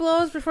that she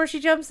blows before she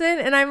jumps in,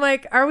 and I'm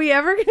like, are we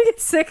ever gonna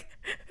get sick?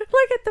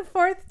 Like at the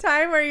fourth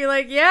time, where you're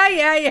like,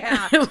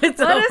 yeah. With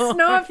the Let us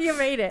know horn. if you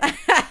made it.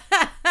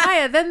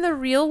 Maya, then the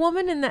real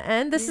woman in the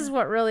end, this is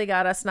what really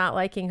got us not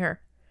liking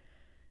her.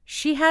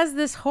 She has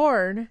this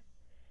horn,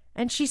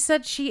 and she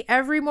said she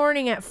every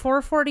morning at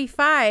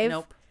 4:45.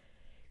 Nope.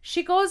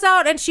 She goes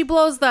out and she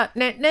blows the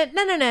net net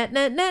net net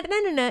net net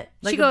net net.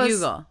 Like She a goes,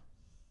 bugle.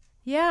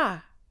 yeah.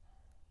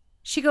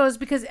 She goes,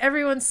 because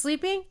everyone's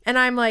sleeping, and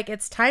I'm like,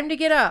 it's time to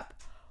get up.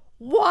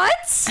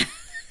 What?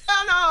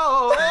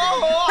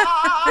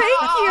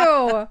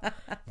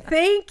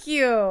 Thank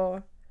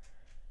you.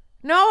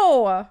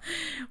 No.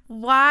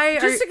 Why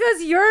Just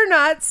because you're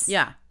nuts.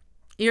 Yeah.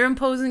 You're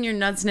imposing your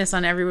nutsness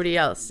on everybody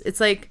else. It's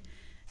like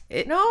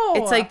No.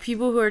 It's like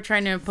people who are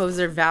trying to impose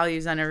their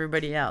values on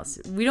everybody else.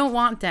 We don't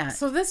want that.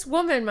 So this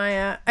woman,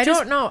 Maya, I Just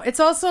don't know. It's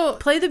also,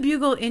 Play the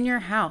bugle in your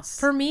house.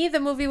 for me, the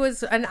movie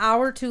was an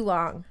hour too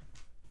long.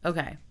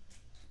 Okay.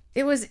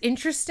 It was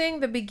interesting.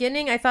 The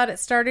beginning, I thought it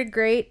started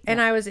great,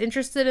 and I was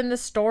interested in the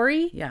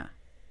story. Yeah.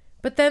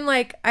 But then,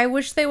 like, I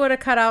wish they would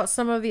have cut out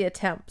some of the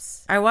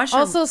attempts. I watched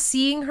Also,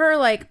 seeing her,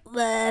 like,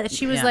 bleh,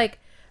 she was, Yeah. like,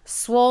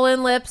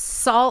 swollen lips,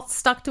 salt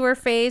stuck to her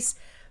face,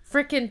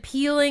 freaking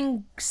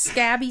peeling,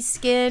 scabby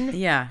skin.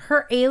 Yeah.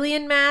 Her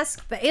alien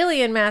mask. The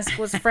alien mask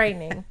was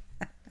frightening.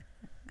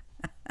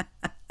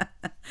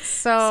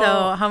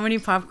 So how many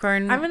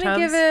popcorn I'm going to tubs?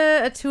 give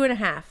it a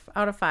 2.5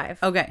 out of 5.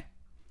 Okay.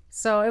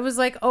 So it was,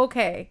 like,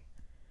 okay.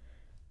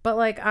 But,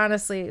 like,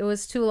 honestly, it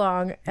was too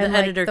long. The And,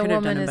 like, editor the could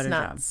have done woman a is better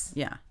nuts. job.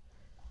 Yeah.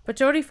 But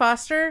Jodie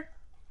Foster,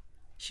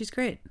 She's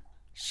great.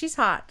 she's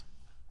hot.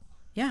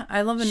 Yeah,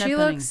 I love Annette She Bening.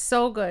 looks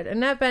so good.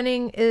 Annette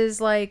Bening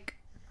is like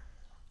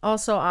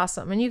also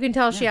awesome. And you can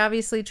tell she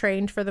obviously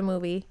trained for the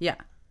movie. Yeah.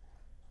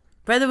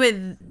 By the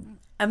way,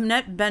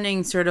 Annette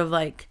Bening sort of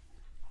like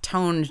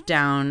toned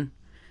down.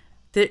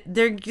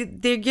 They're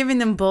giving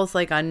them both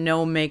like a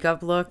no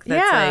makeup look.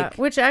 That's Yeah, like,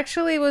 which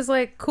actually was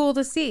like cool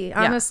to see,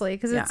 honestly.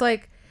 Because it's Yeah.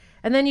 like,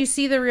 and then you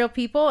see the real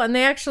people, and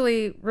they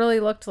actually really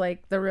looked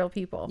like the real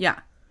people. yeah.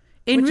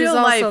 In Which is real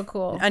also life,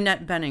 cool.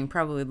 Annette Bening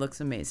probably looks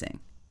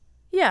amazing.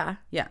 Yeah.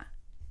 Yeah.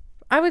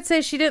 I would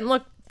say she didn't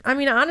look, I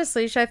mean,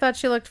 honestly, I thought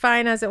she looked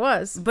fine as it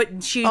was.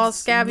 But she's All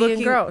scabby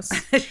and gross.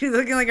 She's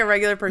looking like a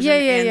regular person. Yeah.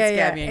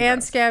 Scabby and And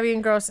gross. scabby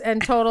and gross.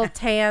 And total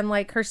tan.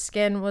 Like her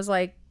skin was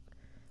like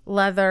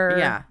leather.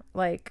 Yeah.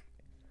 Like,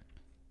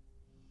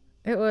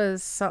 it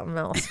was something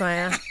else,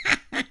 Maya.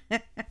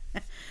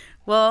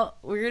 Well,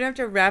 we're gonna have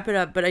to wrap it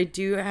up, but I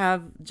do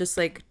have just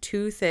like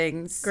two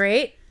things.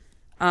 Great.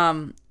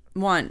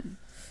 One,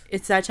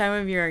 it's that time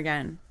of year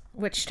again.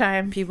 Which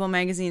time? People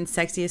Magazine's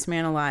Sexiest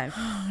Man Alive.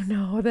 Oh,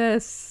 no,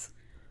 this.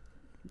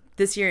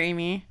 This year,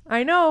 Amy,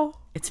 I know.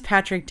 it's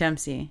Patrick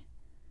Dempsey.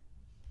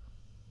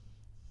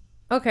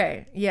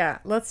 Okay, yeah,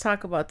 let's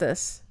talk about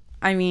this.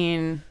 I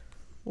mean,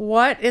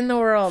 What in the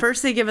world?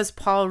 first they give us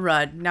Paul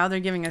Rudd. Now they're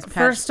giving us Patrick.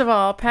 First of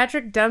all,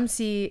 Patrick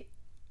Dempsey,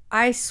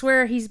 I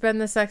swear he's been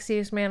the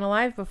sexiest man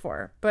alive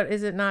before, but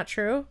is it not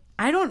true?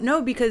 I don't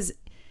know because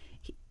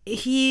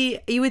you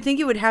would think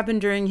it would happen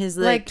during his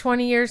Like like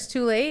 20 years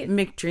too late?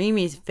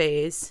 McDreamy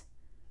phase.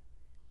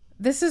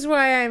 This is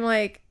why I'm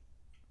like,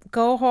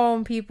 go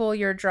home, people,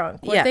 you're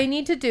drunk. What Yeah. they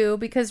need to do,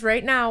 because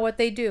right now what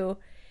they do,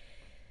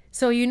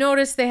 so you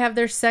notice they have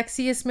their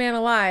sexiest man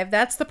alive.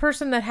 That's the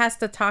person that has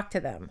to talk to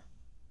them.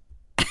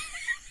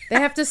 They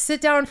have to sit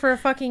down for a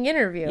fucking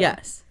interview.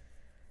 Yes.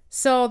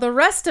 So the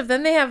rest of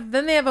them, they have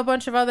a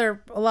bunch of a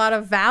lot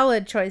of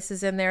valid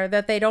choices in there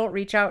that they don't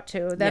reach out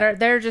to, that Yeah.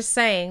 they're just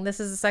saying this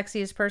is the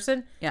sexiest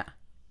person. Yeah.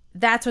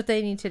 That's what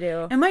they need to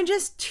do. Am I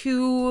just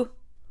too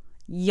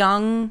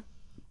young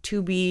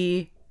to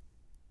be?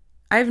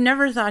 I've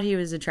never thought he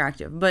was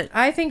attractive, but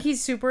I think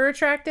he's super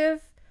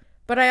attractive,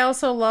 but I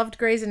also loved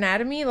Grey's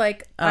Anatomy.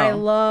 Like, I Oh.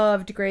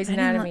 loved Grey's I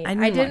didn't wa- Anatomy. I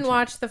didn't I didn't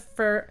watch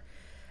watch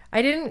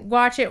I didn't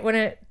watch it when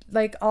it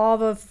like all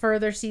the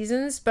further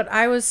seasons, but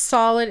I was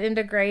solid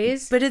into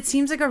Grey's. But it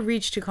seems like a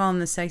reach to call him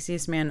the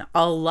sexiest man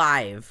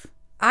alive.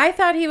 I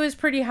thought he was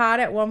pretty hot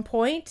at one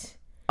point.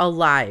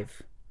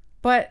 Alive.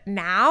 But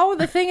now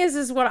the thing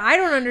is what I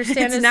don't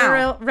understand It's is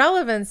now. the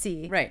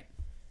relevancy. Right.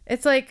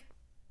 It's like,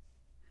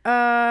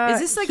 Is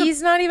this like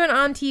he's not even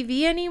on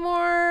TV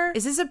anymore.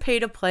 Is this a pay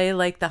to play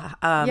like the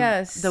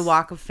Yes. the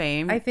Walk of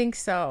Fame I think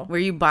so. where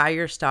you buy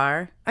your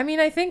star? I mean,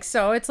 I think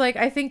so. It's like,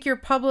 I think your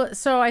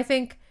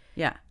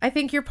Yeah. I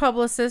think your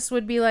publicist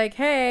would be like,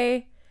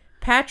 hey,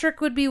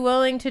 Patrick would be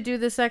willing to do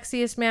the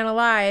sexiest man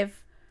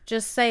alive.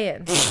 Just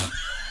saying.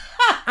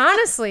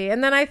 Honestly.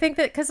 And then I think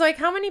that, because like,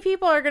 how many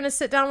people are going to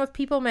sit down with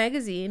People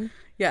magazine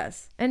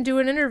Yes. and do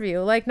an interview?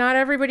 Like, not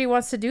everybody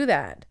wants to do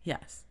that.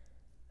 Yes.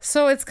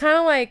 So it's kind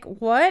of like,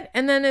 what?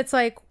 And then it's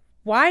like,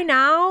 why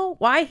now?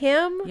 Why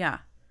him? Yeah.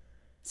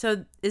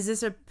 So is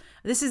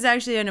this is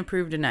actually an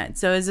approved denied.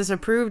 So is this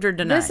approved or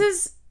denied?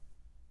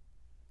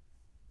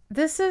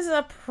 This is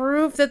a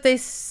proof that they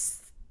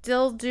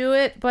still do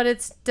it, but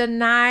it's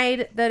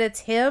denied that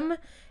it's him.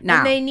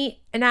 Now.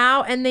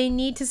 And they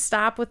need to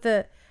stop with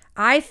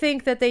I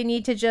think that they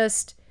need to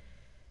just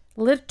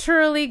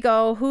literally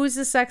go, who's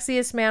the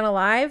sexiest man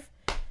alive?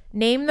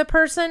 Name the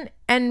person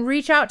and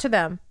reach out to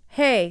them.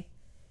 Hey,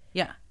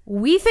 Yeah.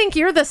 we think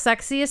you're the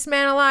sexiest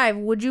man alive.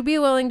 Would you be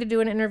willing to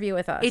do an interview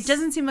with us? It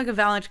doesn't seem like a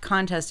valid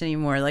contest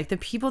anymore. Like the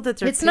people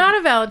that It's not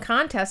a valid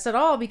contest at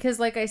all because,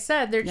 like I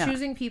said, they're Yeah.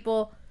 choosing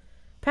people.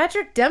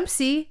 Patrick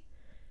Dempsey.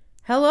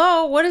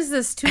 Hello, what is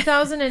this,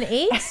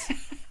 2008?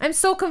 I'm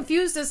so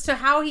confused as to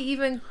how he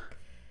even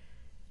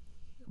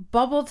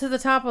bubbled to the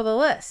top of the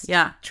list.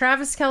 Yeah.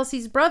 Travis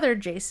Kelce's brother,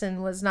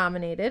 Jason, was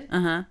nominated.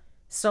 Uh-huh.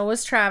 So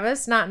was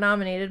Travis. Not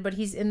nominated, but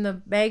he's in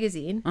the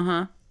magazine.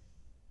 Uh-huh.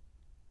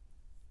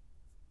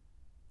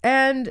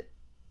 And,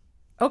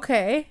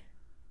 okay.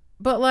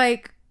 But,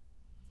 like,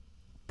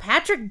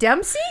 Patrick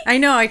Dempsey? I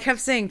know, I kept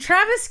saying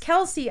Travis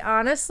Kelce,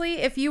 honestly,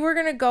 if you were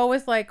going to go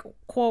with, like,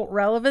 quote,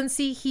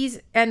 relevancy,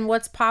 and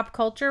what's pop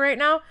culture right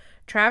now,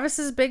 Travis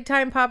is big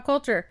time pop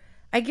culture.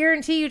 I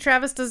guarantee you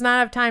Travis does not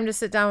have time to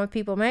sit down with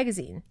People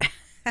magazine.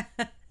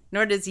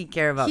 nor does he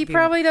care about He people.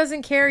 probably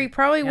doesn't care. He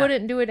probably Yeah.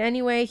 wouldn't do it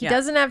anyway. He Yeah.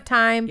 doesn't have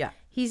time. Yeah.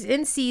 He's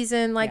in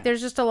season. Like, Yeah.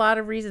 there's just a lot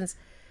of reasons.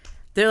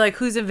 They're like,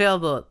 who's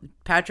available?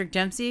 Patrick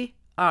Dempsey?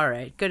 All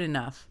right, good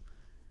enough.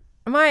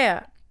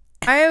 Maya,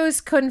 I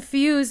was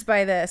confused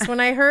by this. When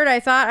I heard,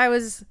 I thought I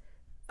was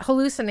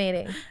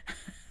hallucinating.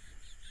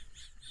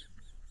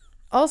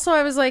 Also,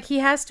 I was like, he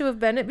has to have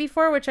been it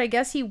before, which I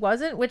guess he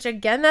wasn't, which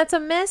again, that's a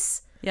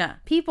miss. Yeah.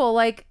 People,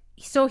 like,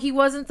 so he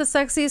wasn't the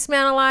sexiest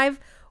man alive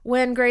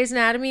when Grey's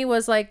Anatomy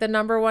was like the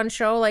 #1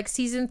 show, like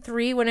season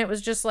 3, when it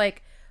was just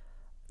like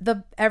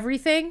the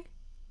everything.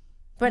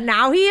 But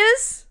now he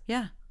is?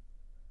 Yeah.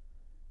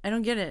 I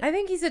don't get it. I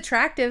think he's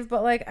attractive,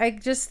 but like,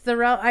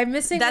 I'm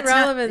missing the Not,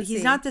 relevancy.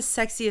 he's not the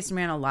sexiest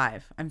man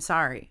alive. I'm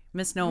sorry.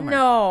 Misnomer.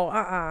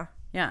 No,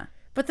 Yeah.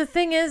 But the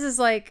thing is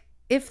like,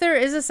 if there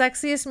is a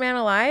sexiest man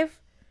alive,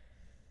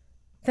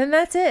 then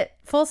that's it.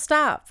 Full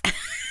stop.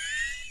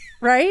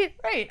 Right?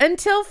 Right.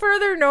 Until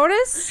further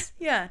notice.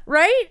 Yeah.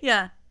 Right?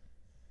 Yeah.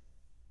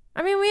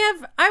 I mean,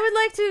 I would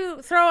like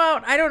to throw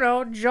out, I don't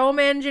know, Joe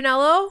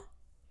Manganiello.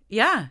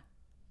 Yeah.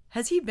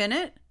 Has he been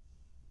it?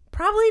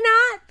 Probably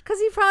not, because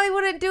he probably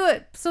wouldn't do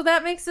it. So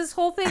that makes this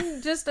whole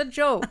thing just a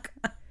joke.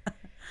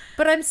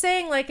 But I'm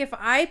saying, like, if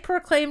I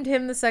proclaimed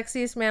him the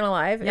sexiest man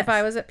alive, Yes. if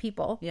I was at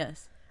People,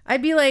 Yes.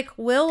 I'd be like,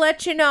 we'll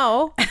let you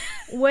know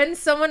when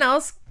someone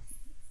else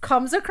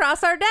comes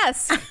across our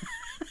desk.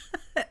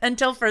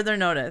 Until further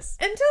notice.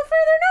 Until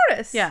further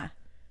notice. Yeah.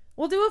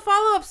 We'll do a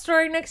follow-up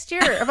story next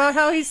year about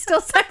how he's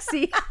still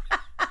sexy.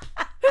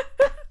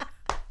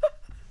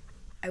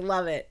 I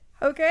love it.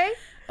 Okay?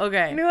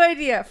 Okay. New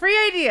idea. Free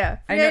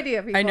idea. Free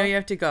idea, people. I know you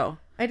have to go.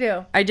 I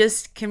do.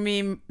 Can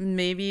we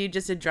maybe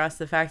just address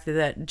the fact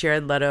that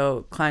Jared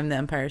Leto climbed the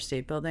Empire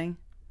State Building?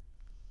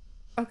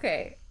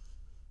 Okay.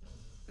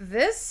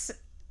 This,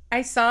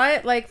 I saw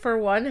it like for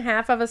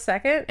 1/2 of a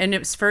second And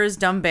it's for his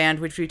dumb band,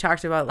 which we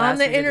talked about last on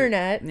the week.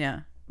 internet,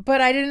 Yeah.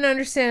 but I didn't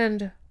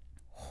understand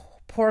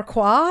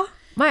pourquoi.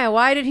 Maya,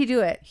 why did he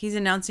do it? He's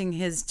announcing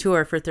his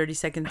tour for 30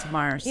 Seconds to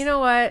Mars. You know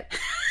what?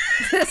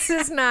 This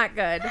is not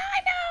good. I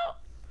know.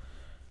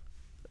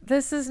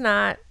 This is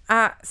not.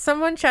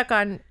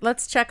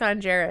 Let's check on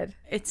Jared.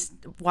 It's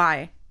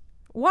why?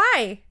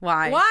 Why?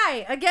 Why?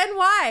 Why? Again,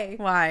 why?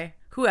 Why?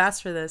 Who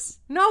asked for this?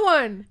 No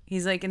one.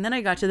 He's like, and then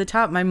I got to the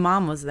top. My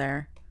mom was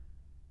there.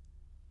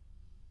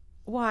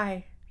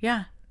 Why?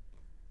 Yeah.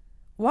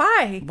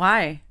 Why?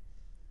 Why?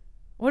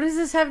 What does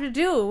this have to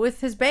do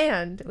with his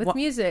band, with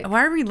music?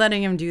 Why are we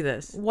letting him do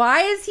this?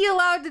 Why is he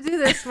allowed to do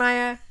this,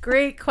 Maya?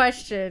 Great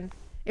question.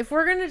 If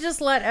we're going to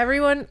just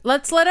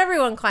let's let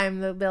everyone climb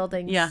the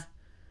buildings. Yeah.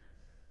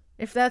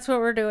 If that's what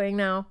we're doing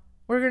now.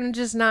 We're going to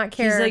just not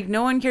care. He's like,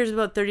 no one cares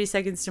about 30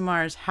 Seconds to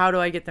Mars. How do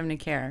I get them to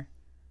care?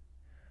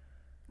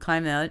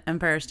 Climb the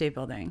Empire State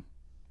Building.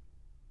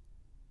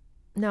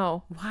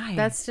 No. Why?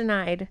 That's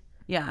denied.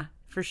 Yeah,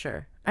 for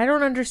sure. I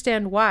don't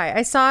understand why.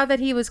 I saw that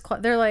he was,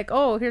 they're like,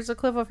 oh, here's a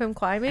clip of him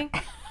climbing.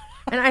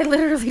 And I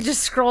literally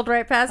just scrolled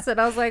right past it.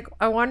 I was like,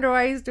 I wonder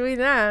why he's doing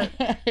that.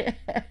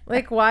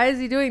 Like, why is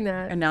he doing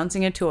that?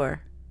 Announcing a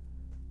tour.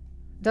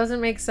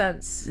 Doesn't make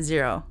sense.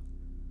 0.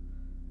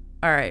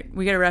 All right,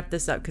 we got to wrap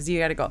this up because you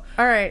got to go.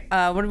 All right.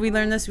 What did we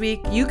learn this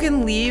week? You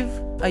can leave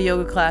a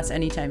yoga class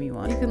anytime you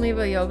want. You can leave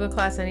a yoga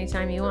class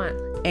anytime you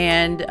want.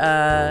 And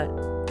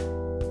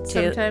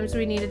sometimes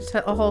we need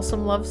a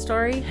wholesome love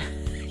story.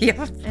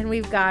 Yep. And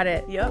we've got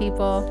it,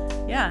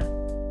 people. Yeah.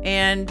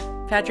 And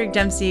Patrick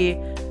Dempsey,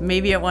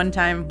 maybe at one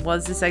time,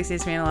 was the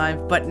sexiest man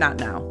alive, but not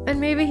now.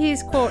 And maybe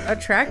he's, quote,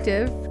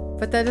 attractive,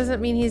 but that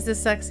doesn't mean he's the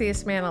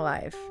sexiest man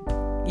alive.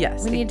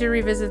 Yes. We need to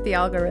revisit the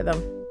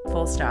algorithm.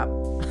 Full stop.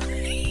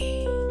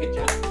 Good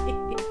job.